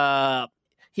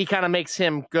 He kind of makes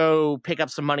him go pick up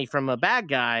some money from a bad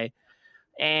guy,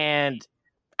 and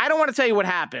I don't want to tell you what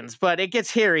happens, but it gets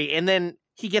hairy, and then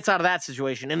he gets out of that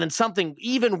situation, and then something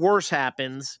even worse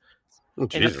happens. Oh,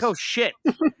 and it's like, oh shit.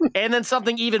 And then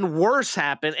something even worse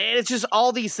happened. And it's just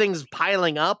all these things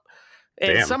piling up.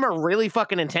 And Damn. some are really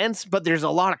fucking intense, but there's a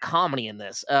lot of comedy in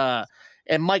this. And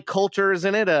Mike Coulter is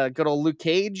in it, good old Luke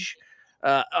Cage.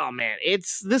 Oh man,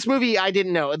 it's this movie I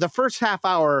didn't know. The first half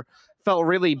hour felt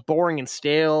really boring and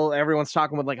stale. Everyone's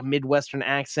talking with like a Midwestern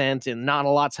accent and not a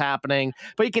lot's happening,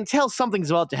 but you can tell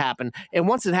something's about to happen. And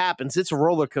once it happens, it's a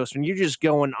roller coaster and you're just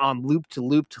going on loop to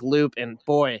loop to loop. And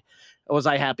boy, was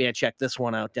I happy I checked this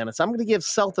one out, Dennis. I'm going to give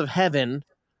South of Heaven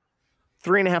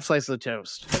 3.5 slices of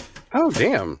toast. Oh,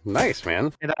 damn. Nice,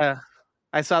 man. And,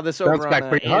 I saw this Bounce over back on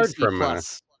pretty hard AMC from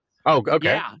Plus. Oh,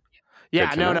 okay.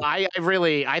 Yeah, no.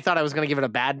 I thought I was going to give it a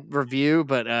bad review,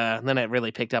 but then it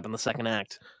really picked up in the second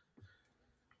act.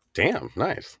 Damn,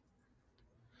 nice.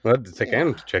 Well,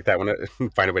 check that one out.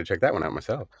 Find a way to check that one out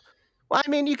myself. Well, I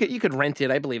mean, you could rent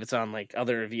it. I believe it's on like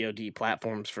other VOD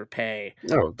platforms for pay.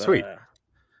 Oh, but, sweet.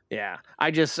 Yeah,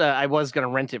 I just I was gonna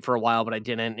rent it for a while, but I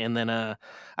didn't, and then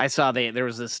I saw there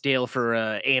was this deal for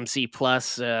AMC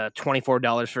Plus,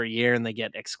 $24 for a year, and they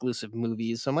get exclusive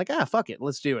movies. So I'm like, fuck it,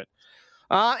 let's do it.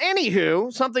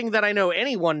 Anywho, something that I know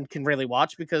anyone can really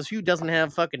watch because who doesn't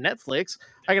have fucking Netflix?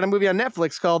 I got a movie on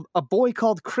Netflix called A Boy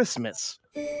Called Christmas.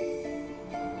 The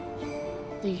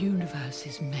universe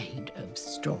is made of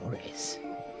stories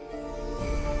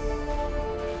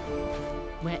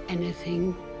where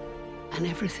anything and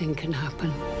everything can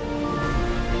happen.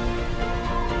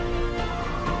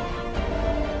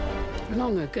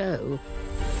 Long ago,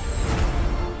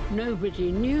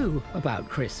 nobody knew about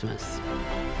Christmas.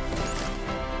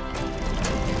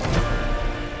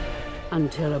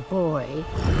 Until a boy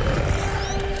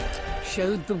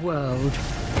showed the world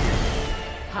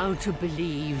how to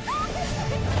believe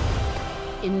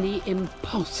in the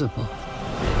impossible.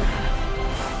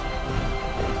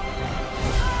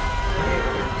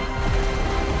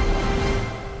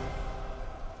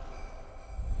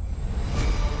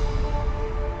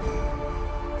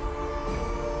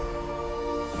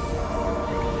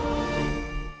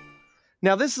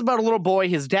 Now, this is about a little boy.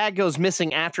 His dad goes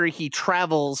missing after he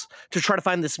travels to try to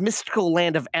find this mystical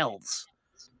land of elves.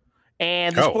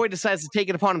 And this boy decides to take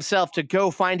it upon himself to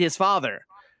go find his father.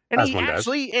 And he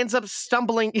actually ends up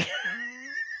stumbling.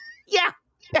 Yeah,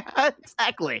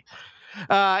 exactly.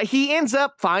 He ends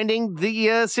up finding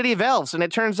the city of elves. And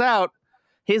it turns out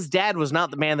his dad was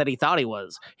not the man that he thought he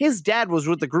was. His dad was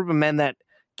with the group of men that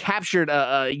captured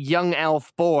a young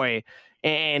elf boy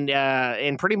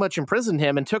and pretty much imprisoned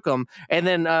him and took him. And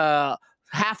then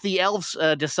half the elves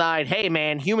decide, hey,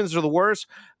 man, humans are the worst.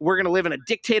 We're going to live in a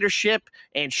dictatorship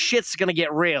and shit's going to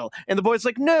get real. And the boy's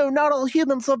like, no, not all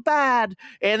humans are bad.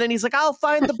 And then he's like, I'll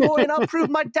find the boy and I'll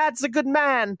prove my dad's a good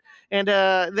man. And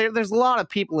there's a lot of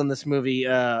people in this movie.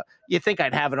 You think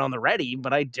I'd have it on the ready,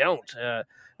 but I don't.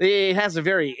 It has a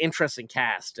very interesting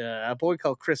cast. A Boy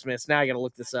Called Christmas. Now I got to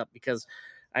look this up because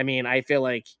I mean, I feel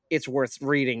like it's worth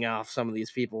reading off some of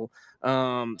these people.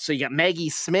 So you got Maggie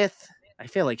Smith. I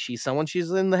feel like she's someone.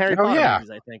 She's in the Harry Potter movies,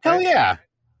 I think. Hell right?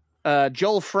 yeah.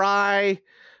 Joel Fry.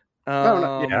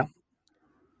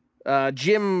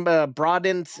 Jim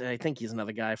Broadbent. I think he's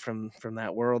another guy from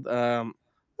that world. There's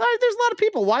a lot of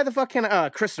people. Why the fuck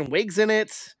can Kristen Wiig's in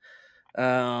it?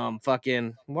 Why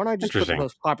don't I just put the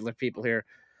most popular people here?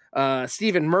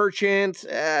 Stephen Merchant,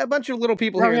 a bunch of little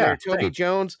people here and there. Toby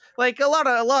Jones, like a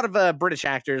lot of British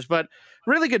actors, but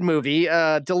really good movie.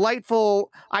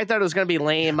 Delightful. I thought it was going to be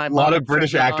lame. A lot of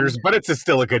British actors, but it's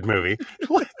still a good movie. That's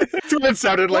what it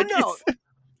sounded like. No.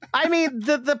 I mean,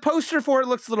 the poster for it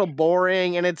looks a little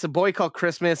boring, and it's A Boy Called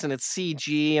Christmas, and it's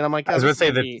CG, and I'm like, I was going to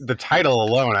say the title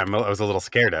alone, I was a little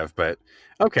scared of, but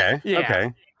okay,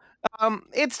 okay.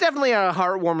 It's definitely a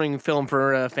heartwarming film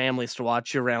for families to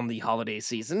watch around the holiday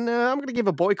season. I'm going to give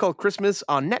A Boy Called Christmas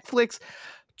on Netflix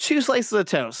 2 slices of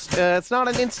toast. It's not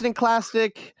an instant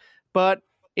classic, but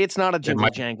it's not a jingle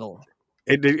jangle.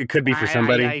 It could be for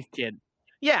somebody. I kid.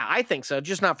 Yeah, I think so.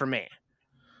 Just not for me.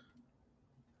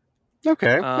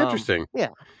 Okay, interesting. Yeah.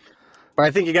 But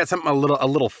I think you got something a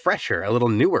little fresher, a little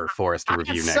newer for us to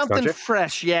review next. Something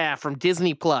fresh, yeah, from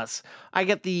Disney Plus. I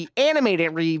get the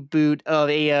animated reboot of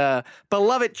a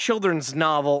beloved children's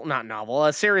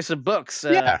a series of books.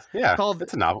 Called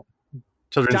it's a novel.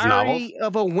 Children's Diary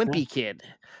of a Wimpy Kid.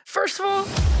 First of all,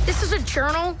 this is a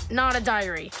journal, not a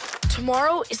diary.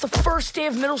 Tomorrow is the first day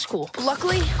of middle school. But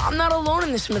luckily, I'm not alone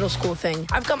in this middle school thing.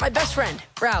 I've got my best friend,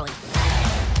 Riley.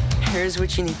 Here's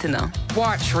what you need to know.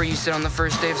 Watch where you sit on the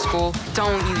first day of school.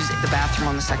 Don't use the bathroom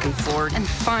on the second floor. And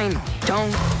finally,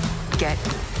 don't get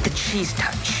the cheese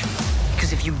touch.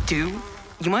 Because if you do,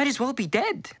 you might as well be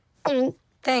dead.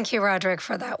 Thank you, Roderick,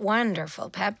 for that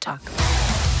wonderful pep talk.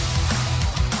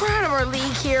 We're out of our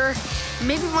league here.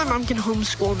 Maybe my mom can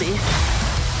homeschool me.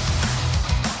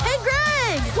 Hey,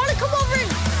 Greg! Want to come over and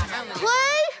play?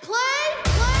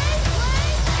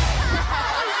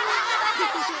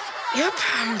 Yep,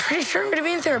 I'm pretty sure I'm going to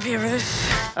be in therapy over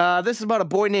this. This is about a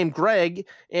boy named Greg,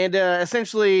 and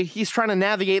essentially he's trying to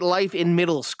navigate life in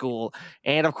middle school.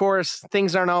 And of course,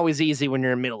 things aren't always easy when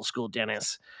you're in middle school,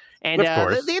 Dennis. And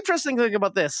the interesting thing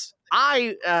about this,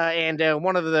 I and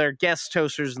one of their guest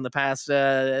toasters in the past,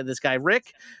 this guy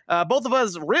Rick, both of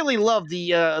us really love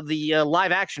the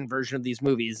live action version of these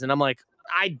movies. And I'm like,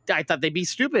 I thought they'd be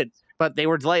stupid, but they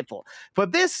were delightful.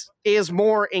 But this is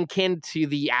more akin to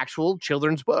the actual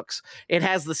children's books. It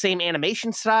has the same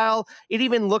animation style. It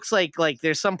even looks like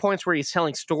there's some points where he's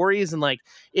telling stories and like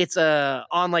it's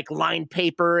on like lined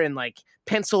paper and like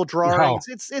pencil drawings.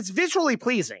 Wow. It's visually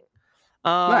pleasing.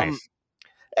 Nice.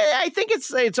 I think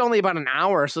it's only about an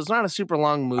hour, so it's not a super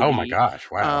long movie. Oh my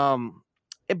gosh! Wow.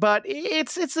 But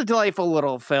it's a delightful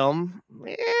little film.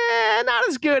 Not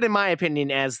as good in my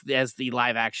opinion as the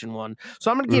live action one.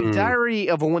 So I'm gonna give Diary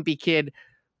of a Wimpy Kid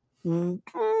 2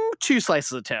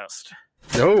 slices of toast.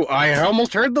 Oh, I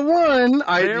almost heard the one.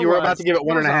 You were about to give it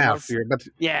 1.5. You're about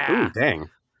to, yeah. Ooh, dang.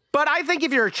 But I think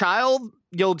if you're a child,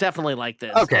 you'll definitely like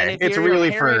this. Okay, it's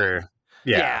really for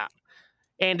yeah.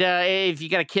 And if you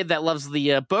got a kid that loves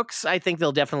the books, I think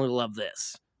they'll definitely love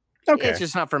this. Okay. It's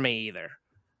just not for me either.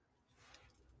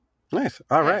 Nice.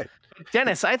 All right.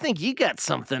 Dennis, I think you got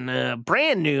something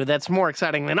brand new that's more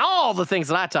exciting than all the things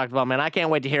that I talked about, man. I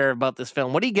can't wait to hear about this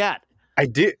film. What do you got? I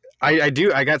do.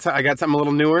 I got something a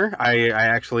little newer. I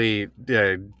actually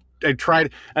I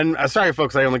tried, and sorry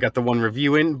folks, I only got the one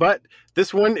review in, but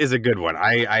this one is a good one.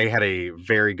 I had a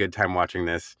very good time watching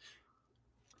this.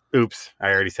 Oops,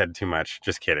 I already said too much.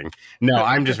 Just kidding. No,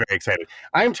 I'm just very excited.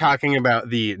 I'm talking about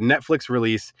the Netflix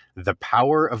release, The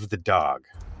Power of the Dog.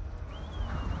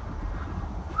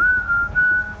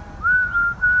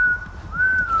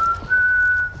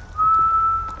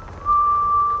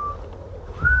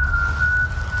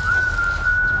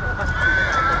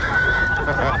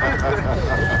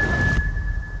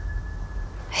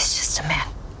 It's just a myth.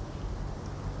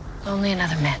 Only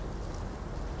another myth.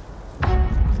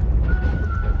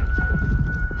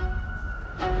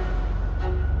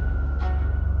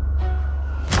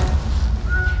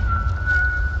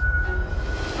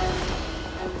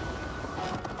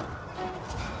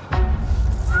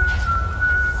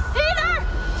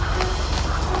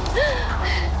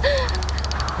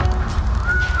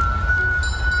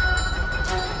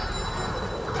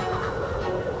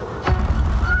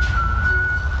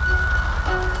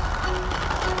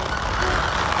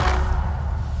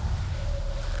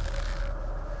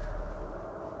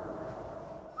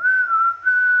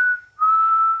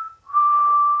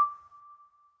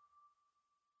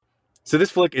 So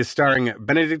this flick is starring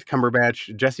Benedict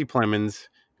Cumberbatch, Jesse Plemons,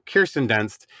 Kirsten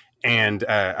Dunst, and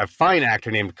a fine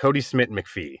actor named Cody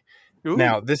Smith-McPhee. Ooh.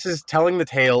 Now, this is telling the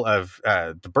tale of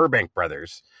the Burbank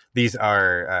brothers. These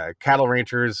are cattle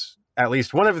ranchers. At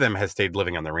least one of them has stayed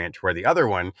living on the ranch, where the other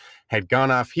one had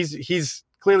gone off. He's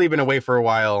clearly been away for a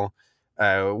while,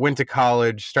 went to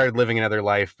college, started living another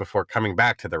life before coming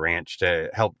back to the ranch to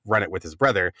help run it with his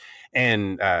brother.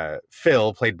 And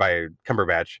Phil, played by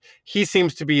Cumberbatch, he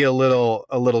seems to be a little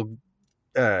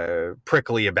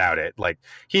prickly about it. Like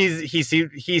he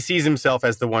sees himself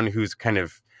as the one who's kind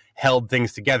of held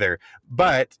things together,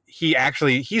 but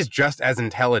he's just as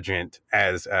intelligent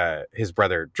as his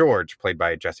brother George, played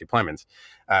by Jesse Plemons.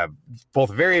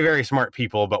 Both very, very smart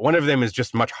people, but one of them is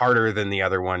just much harder than the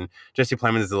other one. Jesse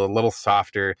Plemons is a little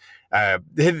softer.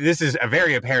 This is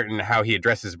very apparent in how he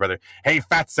addresses his brother. Hey,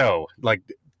 fatso! Like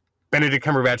Benedict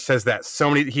Cumberbatch says that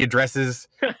he addresses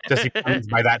Jesse Plemons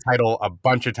by that title a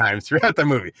bunch of times throughout the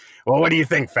movie. Well, what do you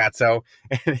think, fatso?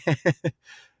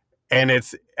 And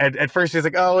it's at first he's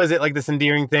like, oh, is it like this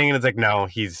endearing thing? And it's like, no,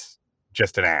 he's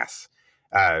just an ass.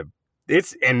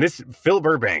 This Phil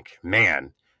Burbank,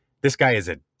 man, this guy is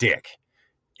a dick.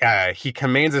 He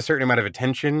commands a certain amount of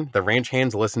attention. The ranch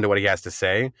hands listen to what he has to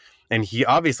say. And he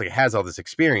obviously has all this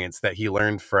experience that he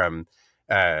learned from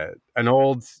an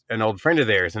old friend of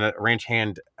theirs. And a ranch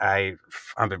hand, I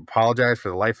apologize for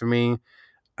the life of me.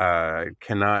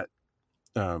 Cannot,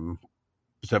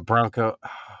 is it Bronco? Oh,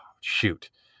 shoot.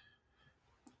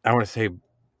 I want to say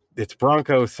it's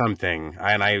Bronco something,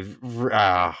 and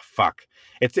fuck.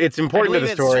 It's important to the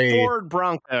story. It's Ford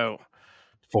Bronco.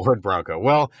 Ford Bronco.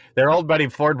 Well, their old buddy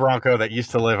Ford Bronco that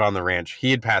used to live on the ranch, he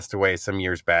had passed away some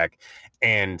years back,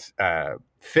 and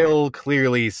Phil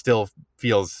clearly still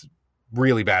feels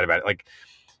really bad about it. Like,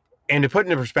 And to put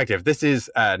into perspective, this is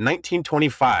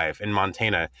 1925 in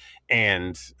Montana,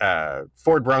 and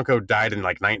Ford Bronco died in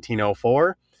like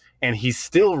 1904, and he's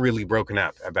still really broken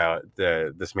up about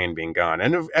this man being gone.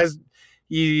 And as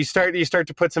you start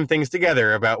to put some things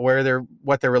together about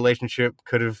what their relationship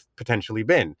could have potentially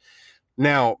been.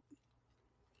 Now,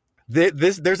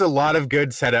 there's a lot of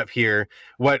good setup here.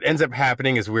 What ends up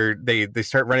happening is they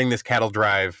start running this cattle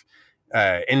drive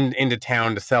into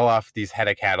town to sell off these head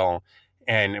of cattle.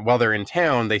 And while they're in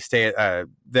town, they stay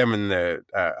them and the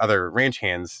other ranch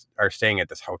hands are staying at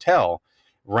this hotel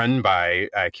run by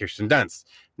Kirsten Dunst.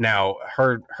 Now,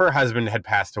 her husband had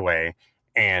passed away,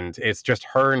 and it's just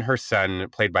her and her son,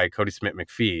 played by Cody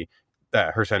Smith-McPhee,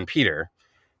 her son Peter.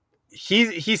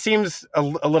 He seems a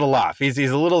little off. He's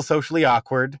a little socially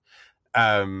awkward,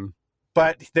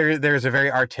 but there's a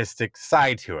very artistic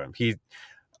side to him. He's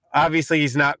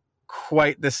not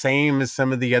quite the same as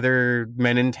some of the other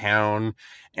men in town,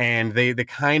 and they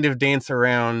kind of dance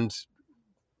around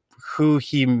who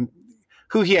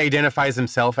he identifies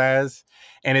himself as.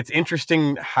 And it's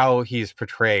interesting how he's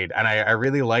portrayed, and I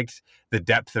really liked the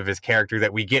depth of his character,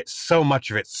 that we get so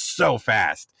much of it so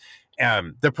fast.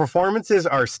 The performances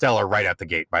are stellar right out the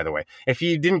gate, by the way. If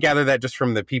you didn't gather that just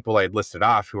from the people I'd listed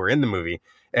off who are in the movie,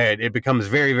 it becomes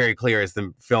very, very clear as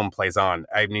the film plays on.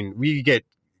 I mean, we get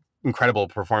incredible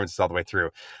performances all the way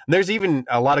through. And there's even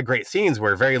a lot of great scenes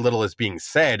where very little is being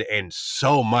said and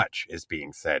so much is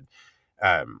being said.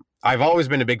 I've always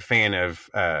been a big fan of,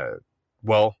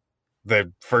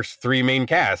 the first three main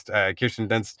cast, Kirsten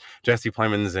Dunst, Jesse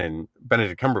Plemons, and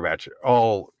Benedict Cumberbatch,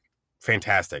 all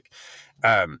fantastic.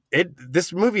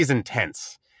 This movie is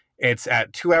intense. It's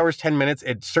at 2 hours, 10 minutes.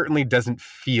 It certainly doesn't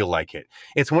feel like it.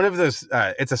 It's one of those,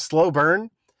 it's a slow burn,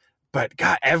 but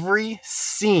God, every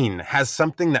scene has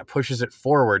something that pushes it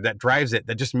forward, that drives it,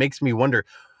 that just makes me wonder,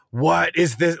 what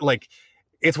is this? Like,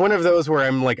 it's one of those where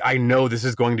I'm like, I know this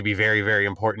is going to be very, very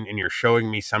important, and you're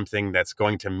showing me something that's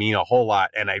going to mean a whole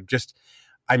lot. And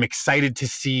I'm excited to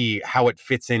see how it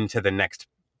fits into the next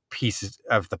piece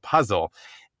of the puzzle.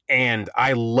 And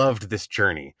I loved this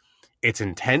journey. It's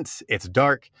intense, it's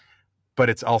dark, but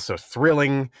it's also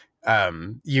thrilling.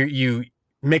 You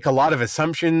make a lot of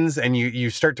assumptions, and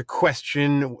you start to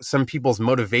question some people's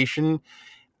motivation.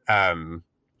 Kirsten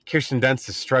Dunst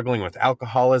is struggling with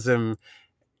alcoholism,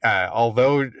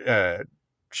 although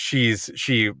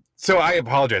so I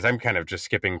apologize, I'm kind of just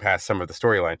skipping past some of the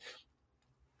storyline.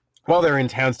 While they're in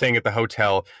town staying at the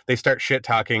hotel, they start shit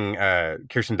talking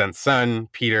Kirsten Dunst's son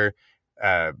Peter,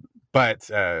 but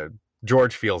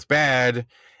George feels bad,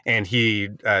 and he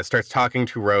starts talking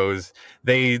to Rose.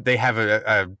 They have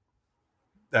a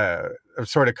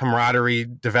sort of camaraderie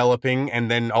developing, and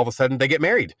then all of a sudden they get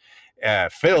married.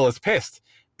 Phil is pissed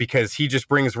because he just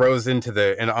brings Rose onto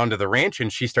the ranch,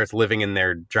 and she starts living in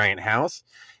their giant house.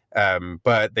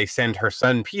 But they send her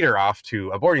son Peter off to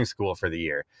a boarding school for the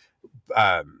year.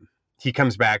 He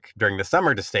comes back during the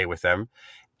summer to stay with them,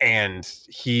 and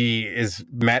he is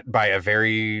met by a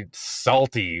very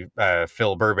salty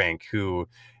Phil Burbank, who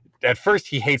at first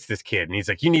he hates this kid, and he's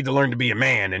like, you need to learn to be a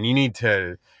man, and you need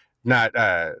to not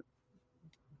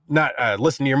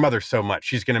listen to your mother so much.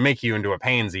 She's going to make you into a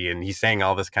pansy. And he's saying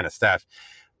all this kind of stuff.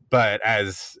 But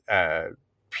as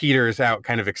Peter's out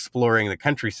kind of exploring the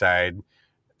countryside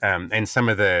and some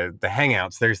of the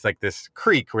hangouts, there's like this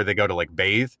creek where they go to like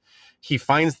bathe. He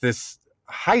finds this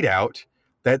hideout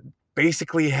that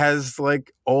basically has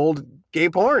like old gay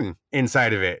porn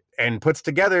inside of it, and puts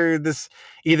together this,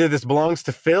 either this belongs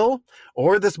to Phil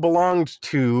or this belonged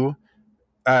to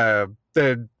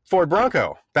the Ford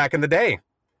Bronco back in the day.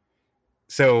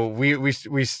 So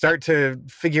we start to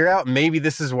figure out maybe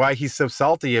this is why he's so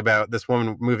salty about this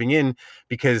woman moving in,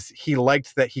 because he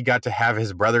liked that he got to have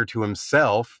his brother to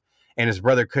himself, and his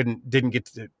brother didn't get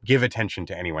to give attention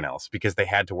to anyone else because they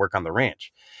had to work on the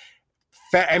ranch.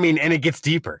 And it gets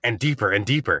deeper and deeper and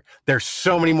deeper. There's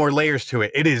so many more layers to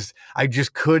it. I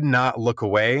just could not look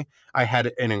away. I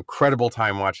had an incredible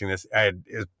time watching this.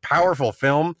 It's a powerful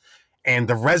film, and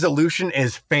the resolution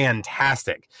is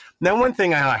fantastic. Now, one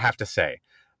thing I have to say,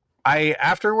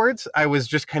 afterwards, I was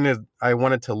just I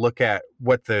wanted to look at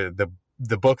what the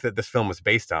book that this film was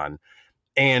based on.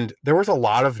 And there was a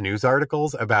lot of news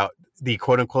articles about the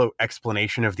quote unquote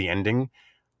explanation of the ending.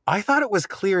 I thought it was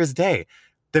clear as day.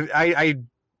 I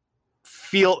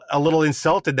feel a little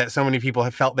insulted that so many people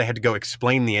have felt they had to go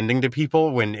explain the ending to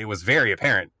people when it was very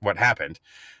apparent what happened.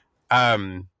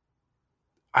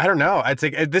 I don't know. I'd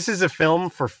say this is a film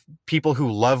for people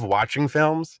who love watching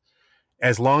films,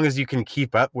 as long as you can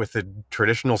keep up with the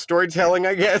traditional storytelling,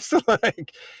 I guess. I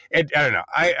don't know.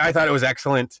 I thought it was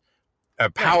excellent. A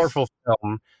powerful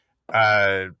film.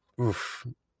 oof.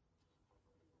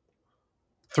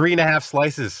 3.5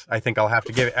 slices, I think I'll have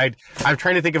to give it. I'm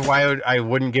trying to think of why I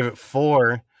wouldn't give it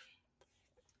 4.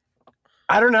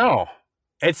 I don't know.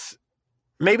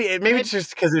 Maybe it's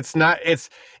just because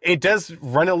it does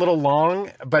run a little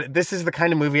long, but this is the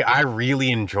kind of movie I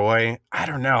really enjoy. I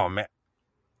don't know, man.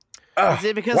 Is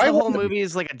it because the whole movie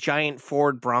is like a giant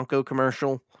Ford Bronco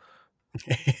commercial?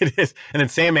 It is, and then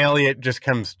Sam Elliott just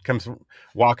comes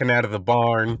walking out of the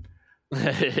barn.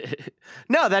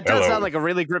 No, that does sound like a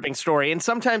really gripping story. And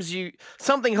sometimes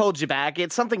something holds you back.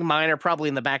 It's something minor, probably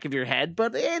in the back of your head,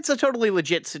 but it's a totally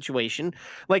legit situation.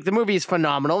 Like, the movie is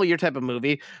phenomenal, your type of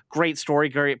movie. Great story,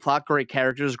 great plot, great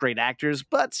characters, great actors,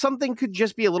 but something could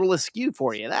just be a little askew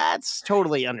for you. That's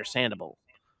totally understandable.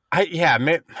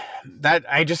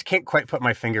 I just can't quite put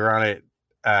my finger on it.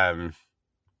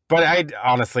 But I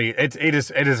honestly, it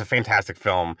is a fantastic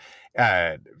film.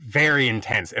 Very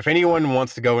intense. If anyone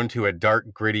wants to go into a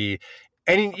dark, gritty,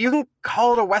 and you can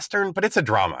call it a Western, but it's a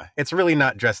drama. It's really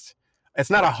not it's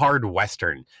not a hard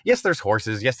Western. Yes, there's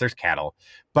horses. Yes, there's cattle,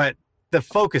 but the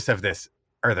focus of this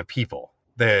are the people.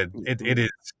 It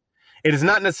is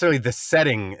not necessarily the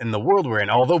setting and the world we're in,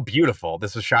 although beautiful.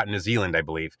 This was shot in New Zealand, I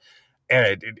believe.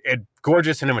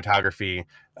 Gorgeous cinematography.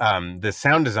 The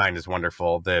sound design is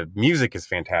wonderful. The music is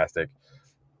fantastic.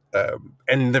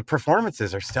 And the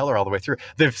performances are stellar all the way through.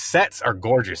 The sets are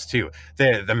gorgeous too.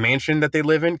 The mansion that they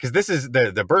live in, because this is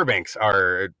the Burbanks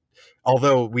are,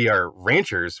 although we are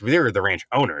ranchers, we are the ranch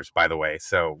owners, by the way.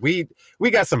 So we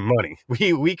got some money.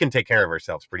 We can take care of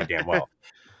ourselves pretty damn well,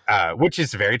 which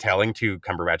is very telling to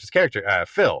Cumberbatch's character,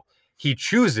 Phil. He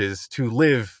chooses to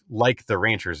live like the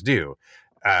ranchers do.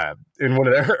 In one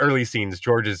of the early scenes,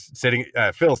 George is sitting.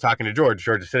 Phil's talking to George.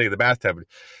 George is sitting in the bathtub.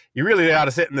 You really ought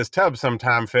to sit in this tub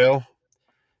sometime, Phil.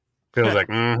 Phil's like,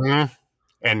 mm-hmm.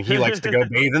 And he likes to go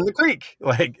bathe in the creek.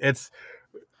 Like, it's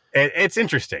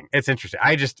interesting. It's interesting.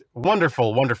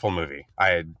 Wonderful, wonderful movie.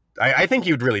 I think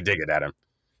you'd really dig it, Adam.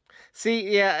 See,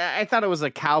 yeah, I thought it was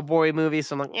a cowboy movie,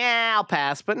 so I'm like, yeah, I'll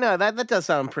pass. But no, that does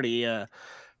sound pretty not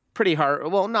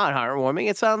heartwarming.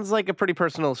 It sounds like a pretty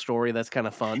personal story that's kind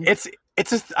of fun. It's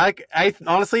just, I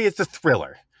honestly, it's a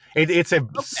thriller. It's a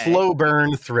slow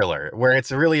burn thriller where it's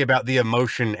really about the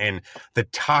emotion and the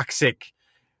toxic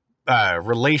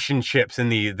relationships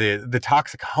and the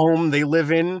toxic home they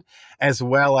live in, as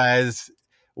well as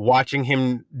watching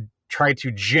him try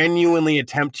to genuinely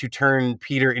attempt to turn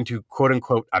Peter into quote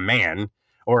unquote a man,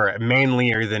 or as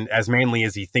manly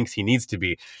as he thinks he needs to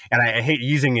be. And I hate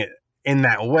using it in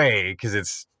that way because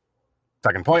it's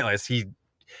fucking pointless. He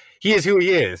is who he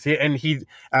is, and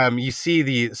you see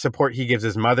the support he gives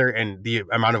his mother and the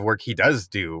amount of work he does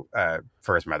do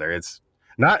for his mother. It's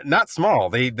not small.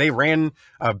 They ran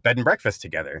a bed and breakfast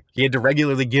together. He had to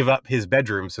regularly give up his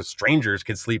bedroom so strangers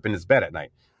could sleep in his bed at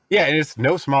night. Yeah, it's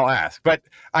no small ask. But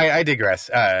I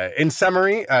digress. In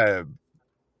summary,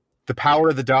 The Power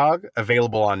of the Dog,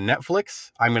 available on Netflix.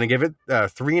 I'm going to give it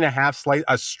 3.5 slice,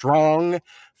 a strong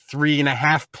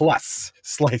 3.5 plus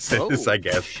slices, I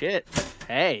guess. Shit.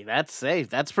 Hey, that's safe.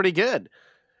 That's pretty good.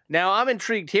 Now, I'm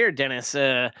intrigued here, Dennis,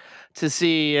 to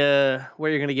see where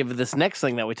you're going to give this next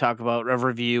thing that we talk about, a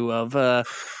review of.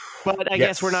 But I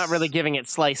guess we're not really giving it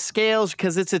slice scales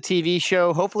because it's a TV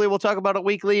show. Hopefully, we'll talk about it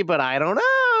weekly, but I don't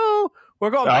know. We're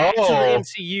going back to the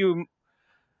MCU.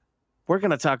 We're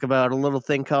going to talk about a little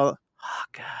thing called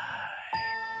Hawkeye.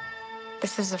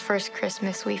 This is the first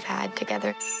Christmas we've had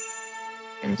together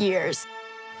in years.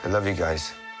 I love you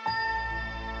guys.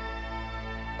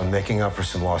 I'm making up for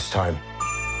some lost time.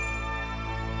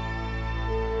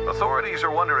 Authorities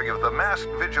are wondering if the masked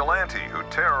vigilante who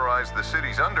terrorized the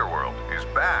city's underworld is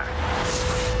back.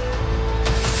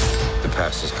 The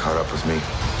past has caught up with me.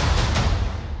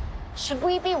 Should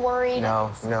we be worried?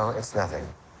 No, it's nothing.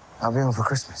 I'll be home for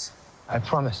Christmas. I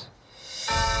promise.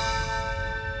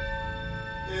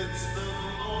 It's the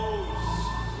most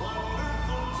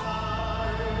wonderful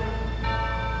time.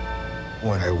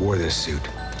 When I wore this suit,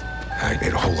 I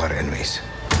made a whole lot of enemies.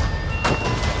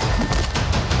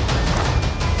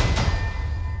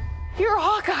 You're a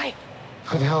Hawkeye.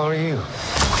 Who the hell are you?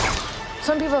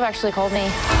 Some people have actually called me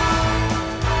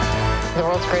the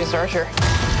world's greatest archer.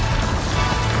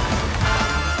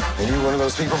 Are you one of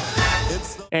those people?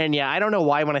 And yeah, I don't know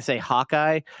why when I say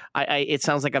Hawkeye, it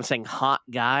sounds like I'm saying hot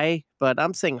guy, but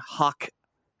I'm saying Hawk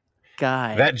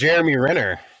guy. That Jeremy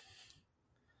Renner.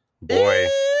 Boy.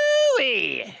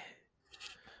 Ooh-wee.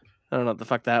 I don't know what the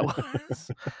fuck that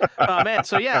was. Oh, man.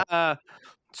 So yeah,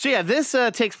 this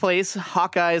takes place.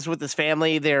 Hawkeye's with his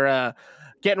family. They're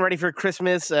getting ready for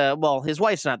Christmas. Well, his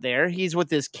wife's not there. He's with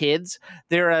his kids.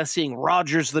 They're seeing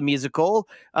Rogers the musical,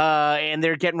 and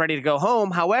they're getting ready to go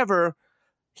home. However,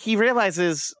 he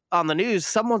realizes on the news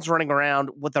someone's running around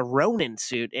with a Ronin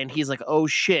suit, and he's like, oh,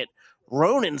 shit.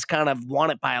 Ronin's kind of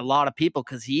wanted by a lot of people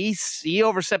because he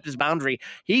overstepped his boundary.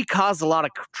 He caused a lot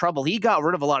of trouble. He got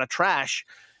rid of a lot of trash,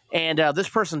 and this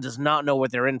person does not know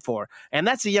what they're in for. And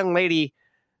that's a young lady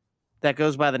that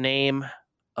goes by the name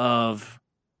of...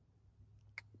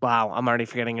 Wow, I'm already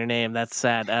forgetting her name. That's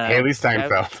sad. Haley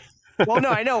Steinfeld. Well, no,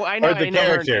 I know. Or the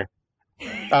character.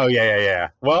 Oh, yeah.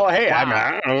 Well, hey,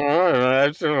 Wow. I'm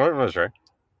not sure.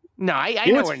 No, I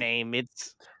know her name.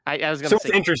 It's I was going to So say.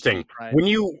 it's interesting. Right.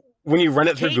 When you run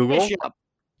it through Kate Google,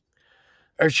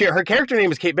 Bishop. her character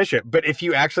name is Kate Bishop, but if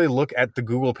you actually look at the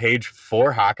Google page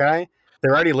for Hawkeye,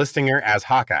 they're already listing her as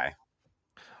Hawkeye.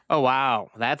 Oh, wow.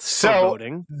 That's So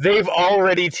foreboding. they've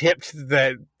already tipped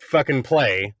that fucking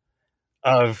play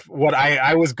of what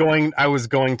I was going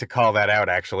to call that out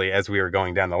actually as we were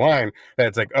going down the line. That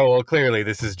it's like, oh well, clearly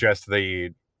this is just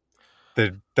the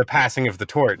passing of the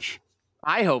torch.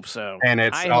 I hope so. And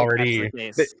it's I hope already...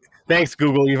 that's the case. Thanks,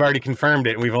 Google. You've already confirmed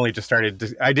it. And we've only just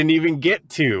started. I didn't even get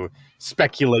to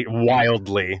speculate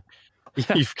wildly.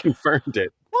 You've confirmed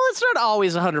it. Well, it's not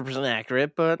always 100%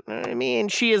 accurate, but I mean,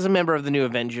 she is a member of the New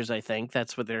Avengers, I think.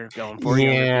 That's what they're going for.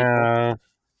 Yeah.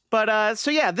 But so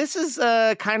yeah, this is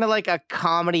kind of like a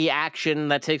comedy action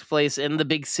that takes place in the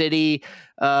big city.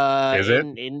 Is it?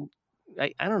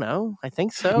 I don't know. I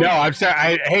think so. No, I'm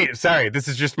sorry. Sorry. This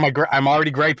is just my. I'm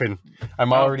already griping.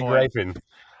 Griping.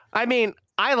 I mean,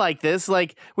 I like this.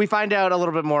 Like, we find out a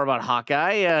little bit more about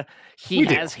Hawkeye. He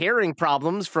has hearing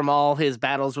problems from all his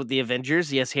battles with the Avengers.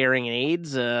 He has hearing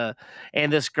aids. And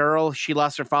this girl, she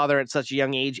lost her father at such a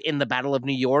young age in the Battle of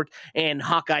New York, and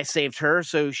Hawkeye saved her,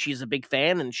 so she's a big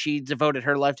fan, and she devoted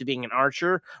her life to being an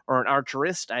archer or an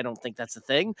archerist. I don't think that's a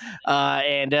thing.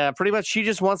 And pretty much she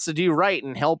just wants to do right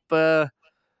and help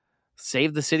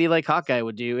save the city like Hawkeye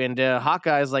would do. And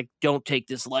Hawkeye's like, don't take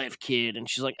this life, kid. And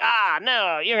she's like,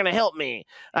 no, you're going to help me.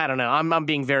 I don't know. I'm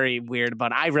being very weird,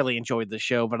 but I really enjoyed the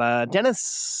show. But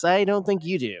Dennis, I don't think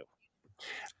you do.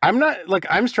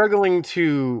 I'm struggling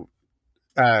to,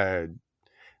 I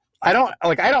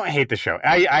don't hate the show.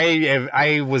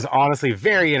 I was honestly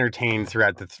very entertained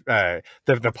throughout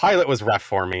the pilot was rough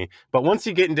for me, but once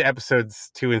you get into episodes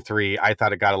 2 and 3, I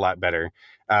thought it got a lot better.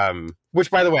 Which,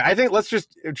 by the way, I think let's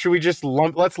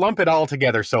lump it all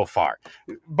together so far.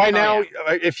 By now,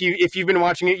 if you've been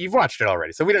watching it, you've watched it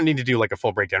already. So we don't need to do like a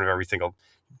full breakdown of every single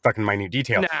fucking minute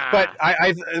detail. Nah. But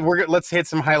let's hit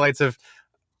some highlights of.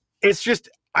 It's just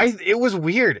it was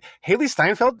weird. Haley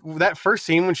Steinfeld, that first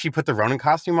scene when she put the Ronin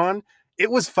costume on,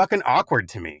 it was fucking awkward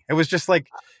to me. It was just like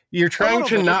you're trying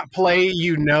to not play.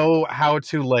 You know how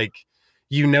to like.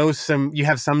 You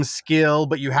have some skill,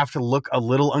 but you have to look a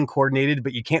little uncoordinated,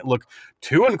 but you can't look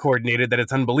too uncoordinated that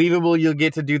it's unbelievable. You'll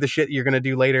get to do the shit you're going to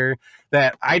do later.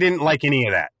 That I didn't like any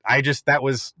of that. that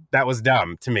was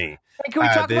dumb to me. Hey, can we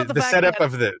talk about the fact setup that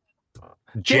of the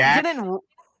Jack?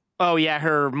 Oh yeah,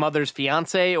 her mother's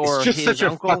fiance or it's just his such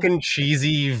uncle? a fucking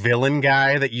cheesy villain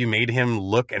guy that you made him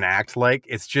look and act like.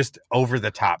 It's just over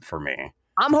the top for me.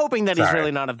 I'm hoping that he's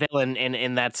really not a villain,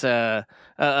 and that's a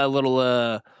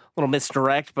little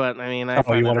misdirect, but I mean,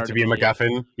 you want it to be a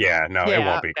MacGuffin? Yeah, no, it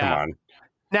won't be. Come on.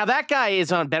 Now that guy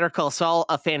is on Better Call Saul,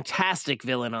 a fantastic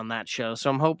villain on that show. So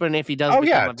I'm hoping if he does,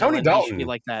 become a Tony villain, Dalton he should be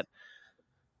like that.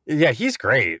 Yeah, he's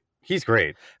great. He's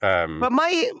great. But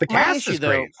the cast issue, is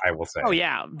great, I will say. Oh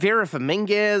yeah, Vera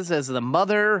Farmiga as the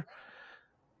mother.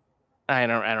 I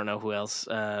don't know who else.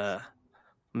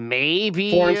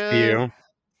 Maybe Florence Pugh.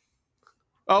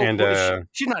 Oh, and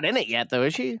she's not in it yet, though,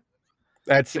 is she?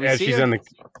 She's in the.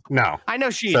 No, I know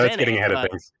she's. So it's in getting it, ahead but...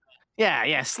 of things.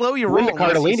 Yeah. Slow your Linda roll.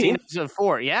 Cardellini. Episode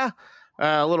 4, yeah.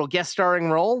 A little guest starring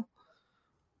role.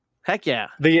 Heck yeah.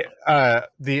 I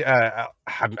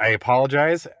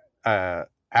apologize.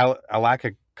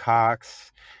 Alaka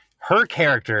Cox, her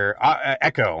character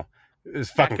Echo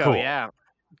is fucking cool. Yeah,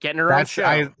 getting her own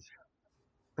show.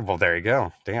 Well, there you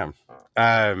go. Damn.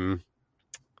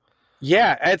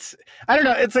 Yeah, I don't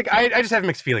know. It's like I just have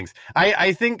mixed feelings.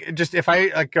 I think just if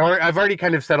I've already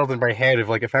kind of settled in my head of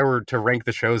like if I were to rank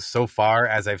the shows so far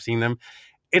as I've seen them,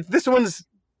 this one's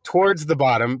towards the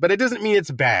bottom, but it doesn't mean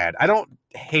it's bad. I don't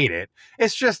hate it.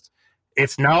 It's just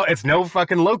it's no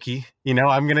fucking Loki. You know,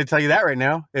 I'm gonna tell you that right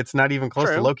now. It's not even close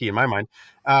to Loki in my mind.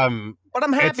 But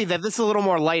I'm happy that this is a little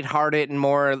more lighthearted and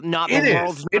more not the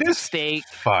world's mistake.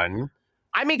 Fun.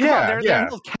 I mean, come on, they're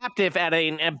held captive at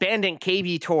an abandoned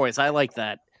KB Toys. I like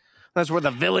that. That's where the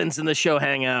villains in the show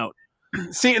hang out.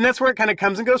 See, and that's where it kind of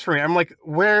comes and goes for me. I'm like,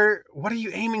 what are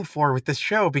you aiming for with this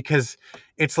show? Because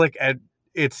it's like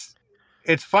it's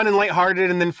fun and lighthearted,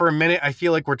 and then for a minute I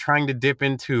feel like we're trying to dip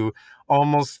into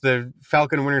almost the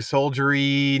Falcon Winter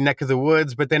Soldier-y neck of the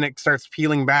woods, but then it starts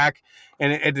peeling back,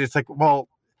 and it's like, well,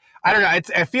 I don't know.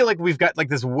 I feel like we've got like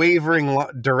this wavering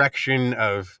direction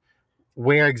of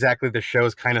where exactly the show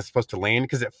is kind of supposed to land,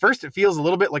 because at first it feels a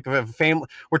little bit like a family.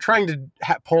 We're trying to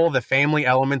pull the family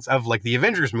elements of like the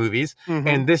Avengers movies,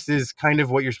 and this is kind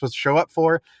of what you're supposed to show up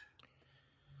for.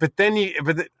 But then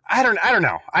I don't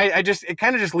know. It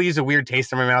kind of just leaves a weird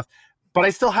taste in my mouth. But I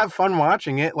still have fun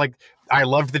watching it. Like, I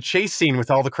loved the chase scene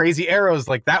with all the crazy arrows.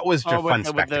 Like, that was just fun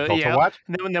spectacle to watch.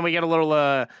 And then we get a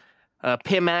little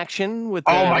Pym action with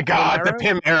the oh my god, Pym the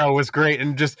Pym arrow was great,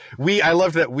 and just I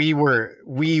loved that we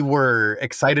were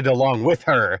excited along with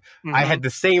her. I had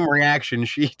the same reaction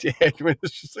she did when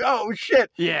it's just like, oh shit.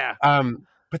 Yeah.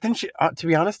 But then she, to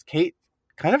be honest, Kate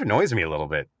kind of annoys me a little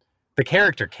bit. The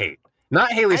character Kate,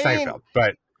 not Haley Steinfeld,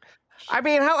 but I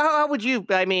mean, how would you?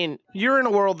 I mean, you're in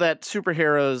a world that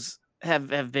superheroes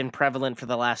have been prevalent for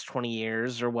the last 20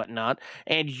 years or whatnot,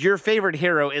 and your favorite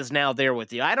hero is now there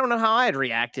with you. I don't know how I'd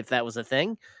react if that was a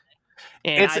thing.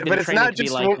 And I've been trained to be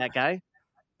like that guy.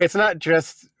 It's not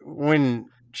just when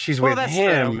she's with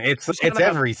him. True. It's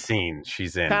every scene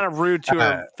she's in. Kind of rude to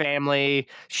her family.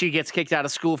 She gets kicked out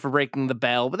of school for breaking the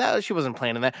bell, but she wasn't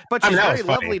planning that. But she's very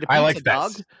lovely to Pizza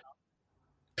Dog.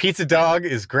 Pizza Dog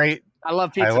is great. I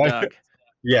love Pizza Dog.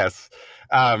 Yes.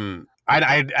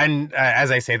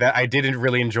 As I say that, I didn't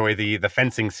really enjoy the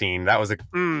fencing scene. That was a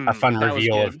fun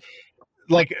reveal of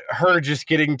like her just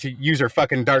getting to use her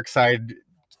fucking dark side,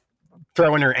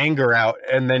 throwing her anger out,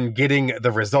 and then getting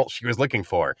the result she was looking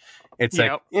for. It's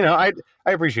like, I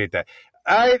appreciate that.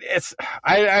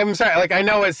 I'm sorry. Like, I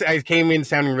know I came in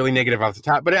sounding really negative off the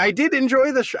top, but I did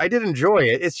enjoy I did enjoy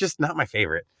it. It's just not my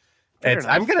favorite.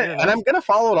 I'm gonna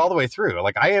follow it all the way through.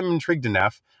 Like, I am intrigued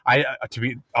enough.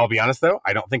 I'll be honest though,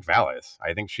 I don't think Val is.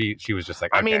 I think she was just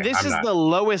like, okay, I mean, this is the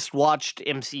lowest watched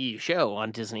MCU show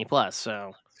on Disney Plus,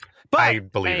 so but I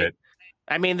believe it.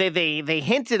 I mean, they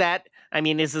hinted at. I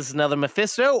mean, is this another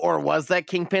Mephisto, or was that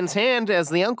Kingpin's hand as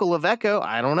the uncle of Echo?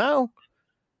 I don't know.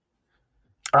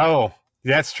 Oh,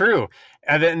 that's true.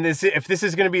 And then if this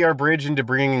is going to be our bridge into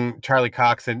bringing Charlie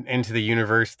Cox into the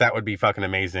universe, that would be fucking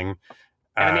amazing.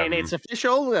 I mean, it's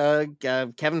official.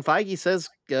 Kevin Feige says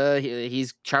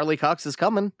he's Charlie Cox is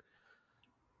coming.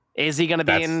 Is he going to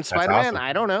be in Spider-Man? Awesome.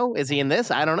 I don't know. Is he in this?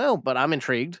 I don't know, but I'm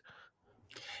intrigued.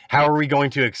 How are we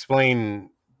going to explain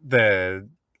the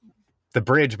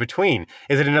bridge between?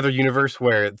 Is it another universe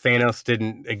where Thanos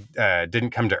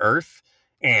didn't come to Earth,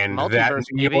 and multiverse,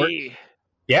 that New York?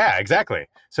 Yeah, exactly.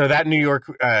 So that New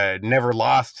York never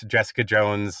lost Jessica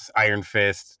Jones, Iron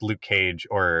Fist, Luke Cage,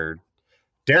 or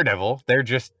Daredevil. They're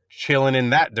just chilling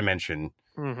in that dimension,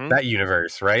 that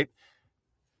universe, right?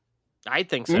 I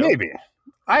think so. Maybe.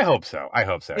 I hope so.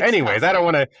 Anyways, I don't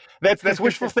want to. That's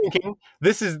wishful thinking.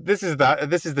 This is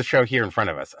the show here in front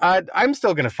of us. I'm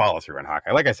still going to follow through on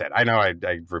Hawkeye. Like I said, I know I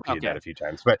repeated that a few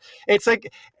times, but it's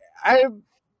like I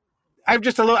was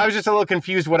just a little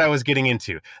confused what I was getting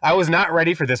into. I was not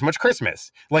ready for this much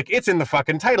Christmas. Like, it's in the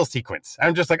fucking title sequence.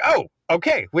 I'm just like, oh,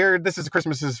 okay, this is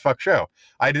Christmas as fuck show.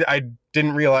 I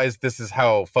didn't realize this is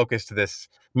how focused this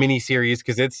mini series,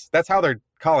 because that's how they're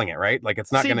calling it, right? Like,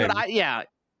 it's not going to.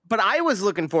 But I was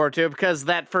looking forward to it because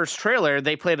that first trailer,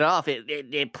 they played it off.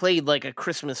 It played like a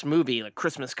Christmas movie, like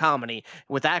Christmas comedy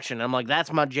with action. I'm like,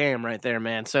 that's my jam right there,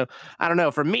 man. So I don't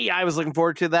know. For me, I was looking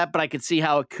forward to that, but I could see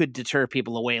how it could deter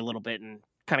people away a little bit and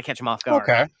kind of catch them off guard.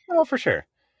 Okay. Oh, for sure.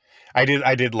 I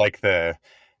did like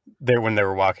when they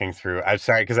were walking through. I'm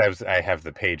sorry, because I have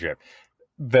the page up.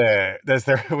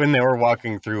 When they were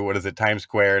walking through, what is it, Times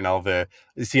Square, and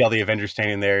you see all the Avengers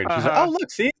standing there, and she's like, oh,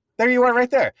 look, see, there you are right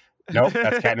there. Nope,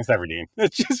 that's Katniss Everdeen.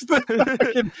 It's just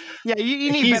fucking, yeah.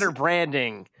 You need better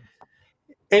branding.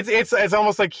 It's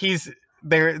almost like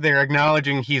they're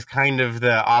acknowledging he's kind of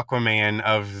the Aquaman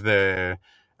of the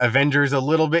Avengers a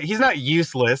little bit. He's not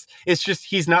useless. It's just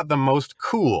he's not the most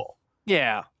cool.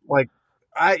 Yeah, like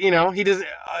he does.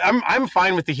 I'm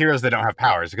fine with the heroes that don't have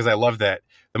powers, because I love that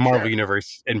the Marvel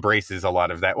universe embraces a lot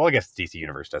of that. Well, I guess DC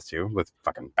universe does too, with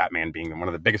fucking Batman being one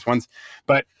of the biggest ones.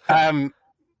 But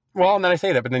well, and then I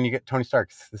say that, but then you get Tony Stark.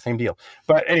 It's the same deal.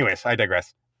 But anyways, I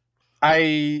digress.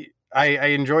 I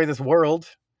enjoy this world.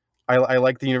 I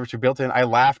like the universe we built in. I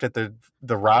laughed at the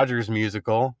Rogers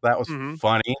musical. That was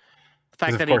funny. The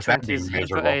fact that he turned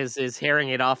is hearing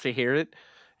it off to hear it,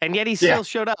 and yet he still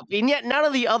showed up. And yet none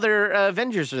of the other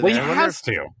Avengers are there. Well, he has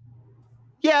to.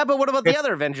 Yeah, but what about the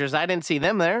other Avengers? I didn't see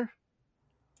them there.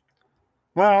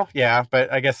 Well, yeah,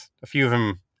 but I guess a few of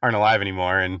them aren't alive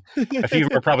anymore, and a few of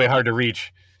them are probably hard to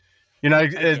reach. You know,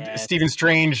 Stephen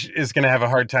Strange is going to have a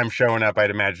hard time showing up, I'd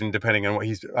imagine, depending on what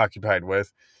he's occupied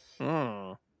with.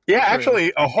 Yeah,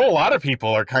 actually, a whole lot of people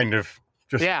are kind of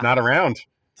just not around.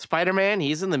 Spider-Man,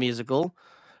 he's in the musical.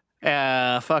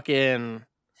 Fucking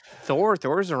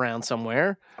Thor's around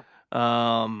somewhere.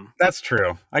 That's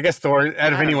true. I guess Thor,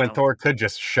 out of anyone, Thor could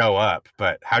just show up,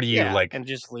 but how do you, and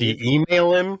just do you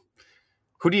email him?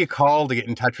 Who do you call to get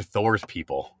in touch with Thor's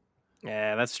people?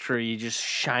 Yeah, that's true. You just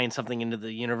shine something into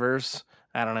the universe.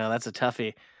 I don't know. That's a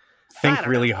toughie. Think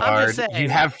really hard. You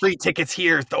have free tickets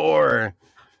here, Thor.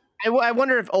 I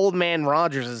wonder if Old Man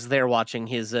Rogers is there watching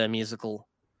his musical.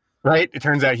 Right? It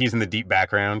turns out he's in the deep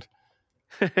background.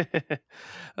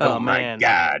 Oh my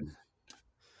God.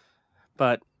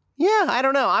 But yeah, I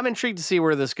don't know. I'm intrigued to see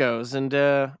where this goes, and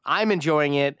I'm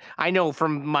enjoying it. I know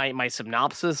from my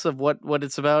synopsis of what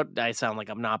it's about, I sound like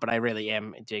I'm not, but I really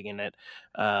am digging it.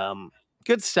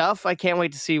 Good stuff. I can't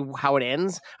wait to see how it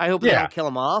ends. I hope they don't kill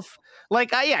him off.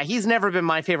 He's never been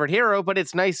my favorite hero, but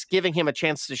it's nice giving him a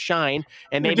chance to shine,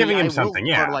 and maybe giving him I something.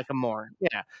 will like him more.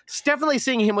 Yeah, it's definitely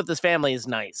seeing him with his family is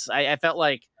nice. I felt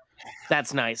like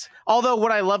that's nice. Although,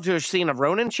 would I love to have seen a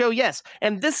Ronin show? Yes.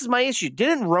 And this is my issue.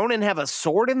 Didn't Ronin have a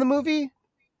sword in the movie?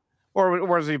 Or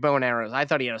was he bow and arrows? I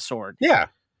thought he had a sword. Yeah,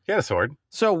 he had a sword.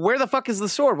 So where the fuck is the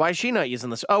sword? Why is she not using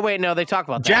this? Oh, wait, no, they talk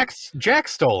about that. Jack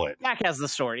stole it. Jack has the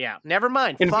sword, yeah. Never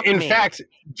mind. In fact,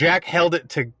 Jack held it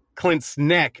to Clint's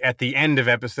neck at the end of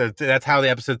episode. That's how the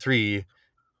episode 3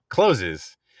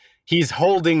 closes. He's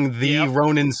holding the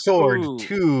Ronin sword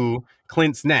to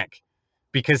Clint's neck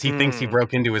because he thinks he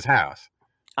broke into his house.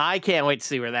 I can't wait to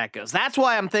see where that goes. That's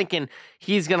why I'm thinking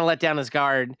he's going to let down his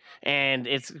guard, and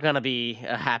it's going to be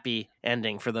a happy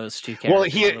ending for those two characters.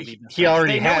 Well, he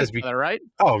already has. Right?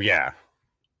 Oh, yeah.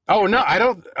 Oh, no, I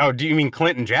don't. Oh, do you mean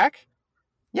Clint and Jack?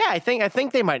 Yeah, I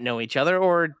think they might know each other,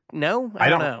 or no? I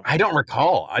don't know. I don't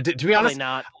recall. To be honest,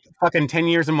 not. Fucking 10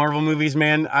 years of Marvel movies,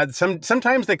 man.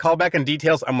 Sometimes they call back on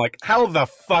details. I'm like, how the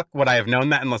fuck would I have known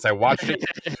that unless I watched it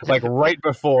like right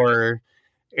before?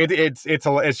 It's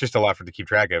just a lot for to keep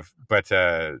track of. But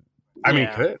I mean,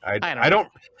 I don't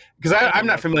because I'm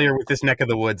not familiar with this neck of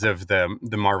the woods of the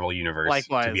Marvel universe.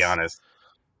 Likewise. To be honest.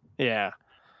 Yeah,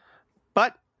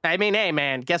 but I mean, hey,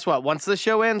 man, guess what? Once the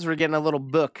show ends, we're getting a little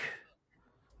book.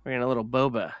 We're getting a little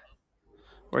boba.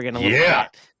 We're getting a little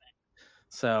cat.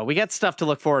 So we got stuff to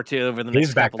look forward to over the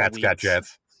next couple of weeks. Got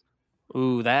jets.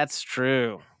 Ooh, that's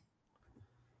true.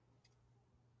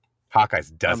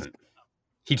 Hawkeye's doesn't.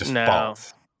 He just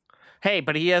falls. Hey,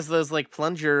 but he has those like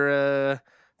plunger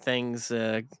things.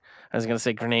 I was going to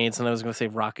say grenades, and I was going to say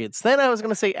rockets. Then I was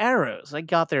going to say arrows. I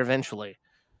got there eventually.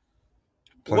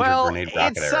 Grenade,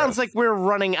 rocket, it sounds like we're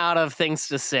running out of things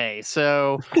to say.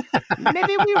 So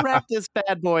maybe we wrap this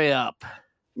bad boy up.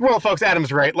 Well, folks,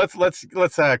 Adam's right. Let's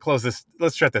close this.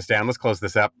 Let's shut this down. Let's close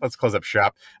this up. Let's close up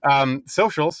shop.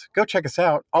 Socials, go check us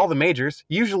out. All the majors,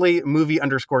 usually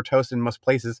movie_toast in most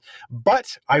places.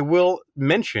 But I will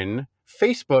mention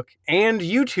Facebook and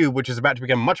YouTube, which is about to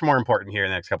become much more important here in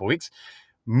the next couple of weeks.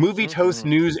 Movie Toast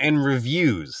News and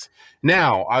Reviews.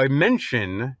 Now, I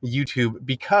mention YouTube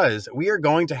because we are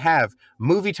going to have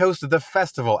Movie Toast the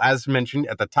Festival, as mentioned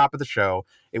at the top of the show.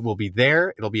 It will be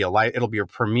there. It'll be a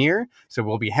premiere. So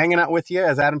we'll be hanging out with you,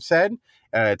 as Adam said.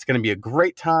 It's going to be a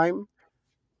great time.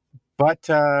 But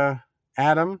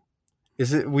Adam,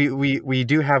 is it? We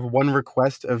do have one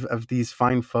request of these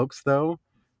fine folks though.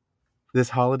 This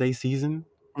holiday season.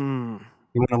 You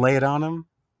want to lay it on them?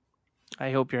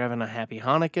 I hope you're having a happy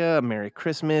Hanukkah, a Merry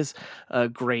Christmas, a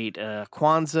great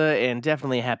Kwanzaa, and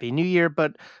definitely a Happy New Year.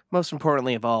 But most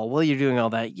importantly of all, while you're doing all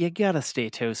that, you gotta stay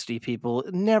toasty, people.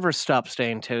 Never stop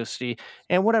staying toasty.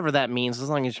 And whatever that means, as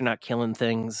long as you're not killing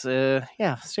things, stay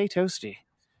toasty.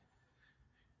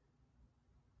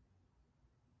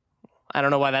 I don't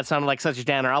know why that sounded like such a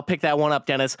downer. I'll pick that one up,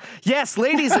 Dennis. Yes,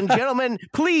 ladies and gentlemen,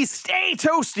 please stay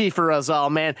toasty for us all,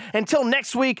 man. Until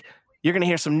next week, you're going to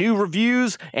hear some new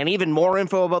reviews and even more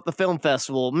info about the film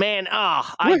festival. Man,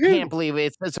 I can't believe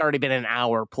it's already been an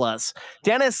hour plus.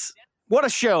 Dennis, what a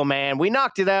show, man. We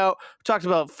knocked it out. We talked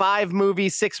about 5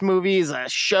 movies, 6 movies, a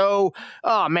show.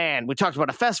 Oh, man. We talked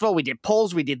about a festival. We did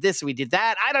polls. We did this. We did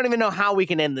that. I don't even know how we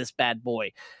can end this bad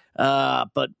boy.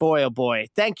 But boy, oh boy.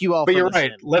 Thank you all for listening.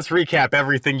 Right. Let's recap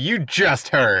everything you just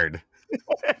heard.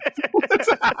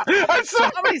 I'm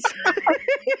sorry.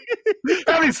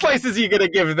 How many slices are you going to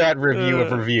give that review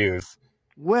of reviews?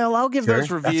 Well, I'll give those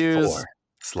reviews. That's 4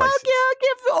 slices. I'll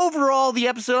give overall the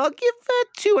episode, I'll give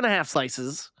 2.5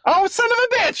 slices. Oh, son of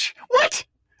a bitch! What?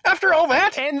 After all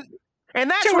that? And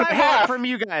that's what I want from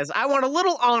you guys. I want a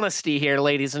little honesty here,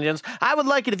 ladies and gents. I would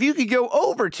like it if you could go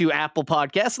over to Apple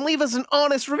Podcasts and leave us an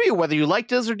honest review, whether you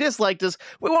liked us or disliked us.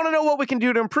 We want to know what we can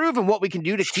do to improve and what we can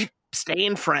do to keep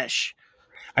staying fresh.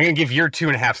 I'm going to give your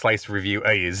 2.5 slice review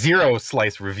a 0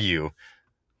 slice review.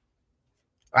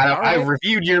 I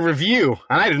reviewed your review,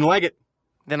 and I didn't like it.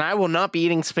 Then I will not be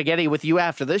eating spaghetti with you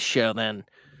after this show, then.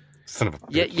 Son of a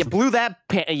bitch. You blew that.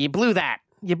 You blew that.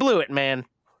 You blew it, man.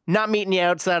 Not meeting you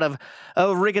outside of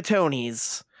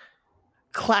Rigatoni's.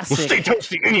 Classic. Well, stay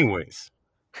toasty anyways.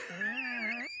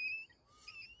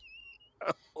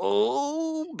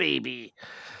 Oh, baby.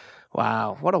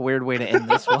 Wow, what a weird way to end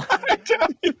this one.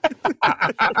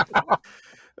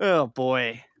 Oh,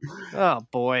 boy. Oh,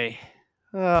 boy.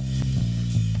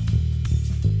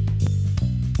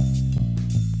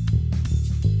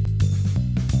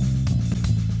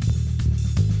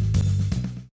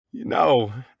 You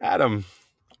know, Adam,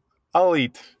 I'll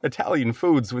eat Italian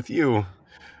foods with you,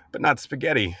 but not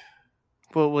spaghetti.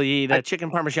 Well, will you eat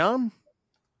chicken parmesan?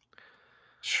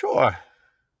 Sure.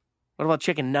 What about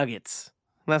chicken nuggets?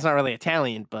 That's not really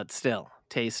Italian, but still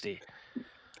tasty.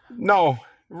 No, it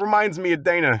reminds me of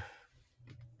Dana.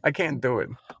 I can't do it.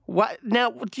 What?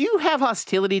 Now, do you have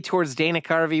hostility towards Dana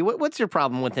Carvey? What's your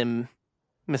problem with him,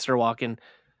 Mr. Walken?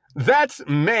 That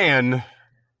man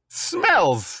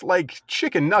smells like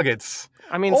chicken nuggets.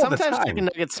 I mean, sometimes chicken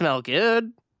nuggets smell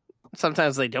good.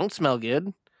 Sometimes they don't smell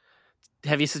good.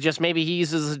 Have you suggest maybe he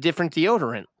uses a different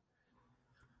deodorant?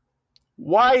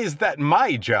 Why is that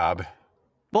my job?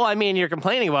 Well, I mean, you're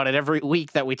complaining about it every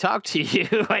week that we talk to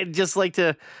you. I'd just like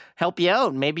to help you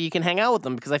out. Maybe you can hang out with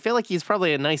him because I feel like he's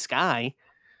probably a nice guy.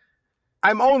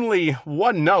 I'm only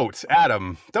one note,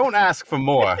 Adam. Don't ask for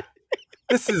more.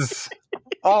 This is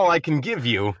all I can give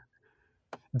you.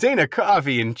 Dana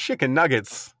Carvey and chicken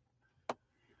nuggets.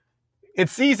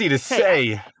 It's easy to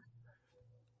say.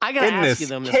 I gotta ask you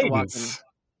though, Mr. Walken.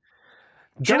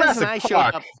 Jurassic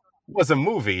Park was a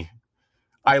movie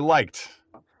I liked.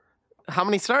 How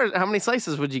many stars? How many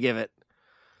slices would you give it?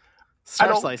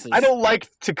 Slices. I don't like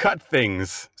to cut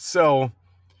things, so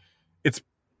it's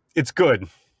good.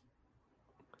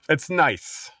 It's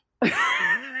nice.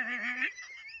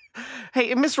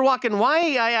 Hey, Mr. Walken,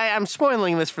 why, I'm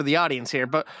spoiling this for the audience here,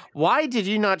 but why did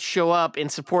you not show up in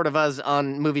support of us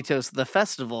on Movie Toast, the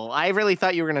festival? I really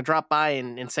thought you were going to drop by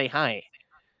and say hi.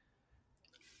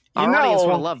 Our audience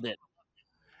would have loved it.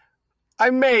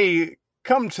 I may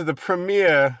come to the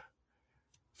premiere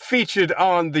featured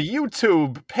on the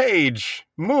YouTube page,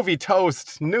 Movie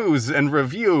Toast News and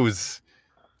Reviews.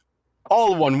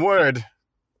 All one word,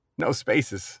 no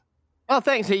spaces. Oh,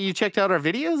 thanks. Hey, you checked out our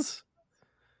videos?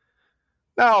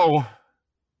 No.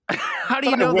 How do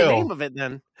you know the name of it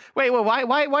then? Wait, well, why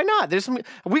not?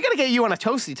 We got to get you on a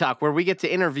Toasty Talk where we get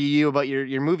to interview you about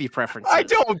your movie preferences. I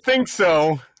don't think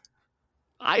so.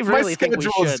 I really think we should.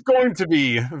 My schedule is going to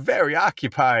be very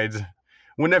occupied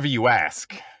whenever you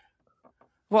ask.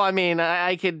 Well, I mean,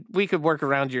 we could work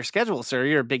around your schedule, sir.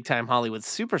 You're a big-time Hollywood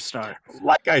superstar.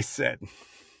 Like I said,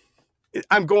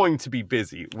 I'm going to be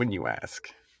busy when you ask.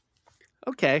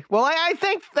 Okay. Well, I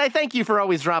thank you for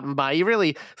always dropping by. You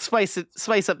really spice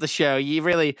up the show. You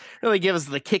really give us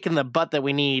the kick in the butt that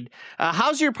we need.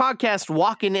 How's your podcast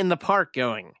Walking in the Park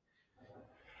going?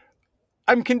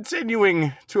 I'm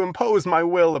continuing to impose my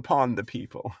will upon the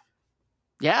people.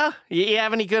 Yeah? You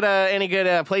have any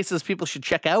good places people should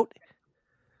check out?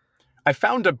 I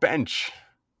found a bench.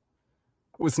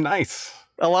 It was nice.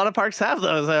 A lot of parks have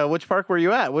those. Which park were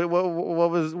you at? What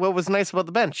was nice about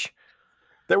the bench?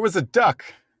 There was a duck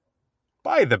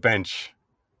by the bench,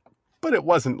 but it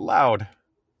wasn't loud.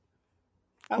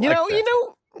 You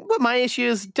know what my issue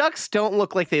is? Ducks don't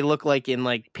look like they look like in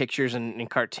like pictures and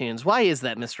cartoons. Why is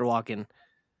that, Mr. Walken?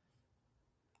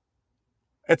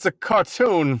 It's a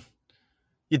cartoon,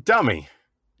 you dummy.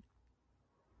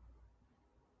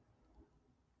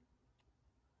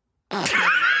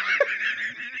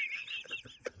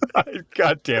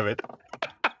 God damn it.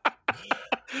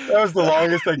 That was the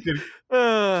longest I could.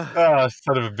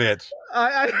 Son of a bitch.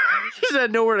 I just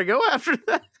had nowhere to go after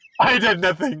that. I did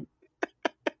nothing.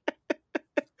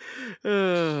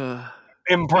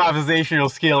 Improvisational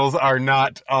skills are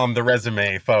not on the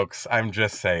resume, folks. I'm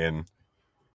just saying.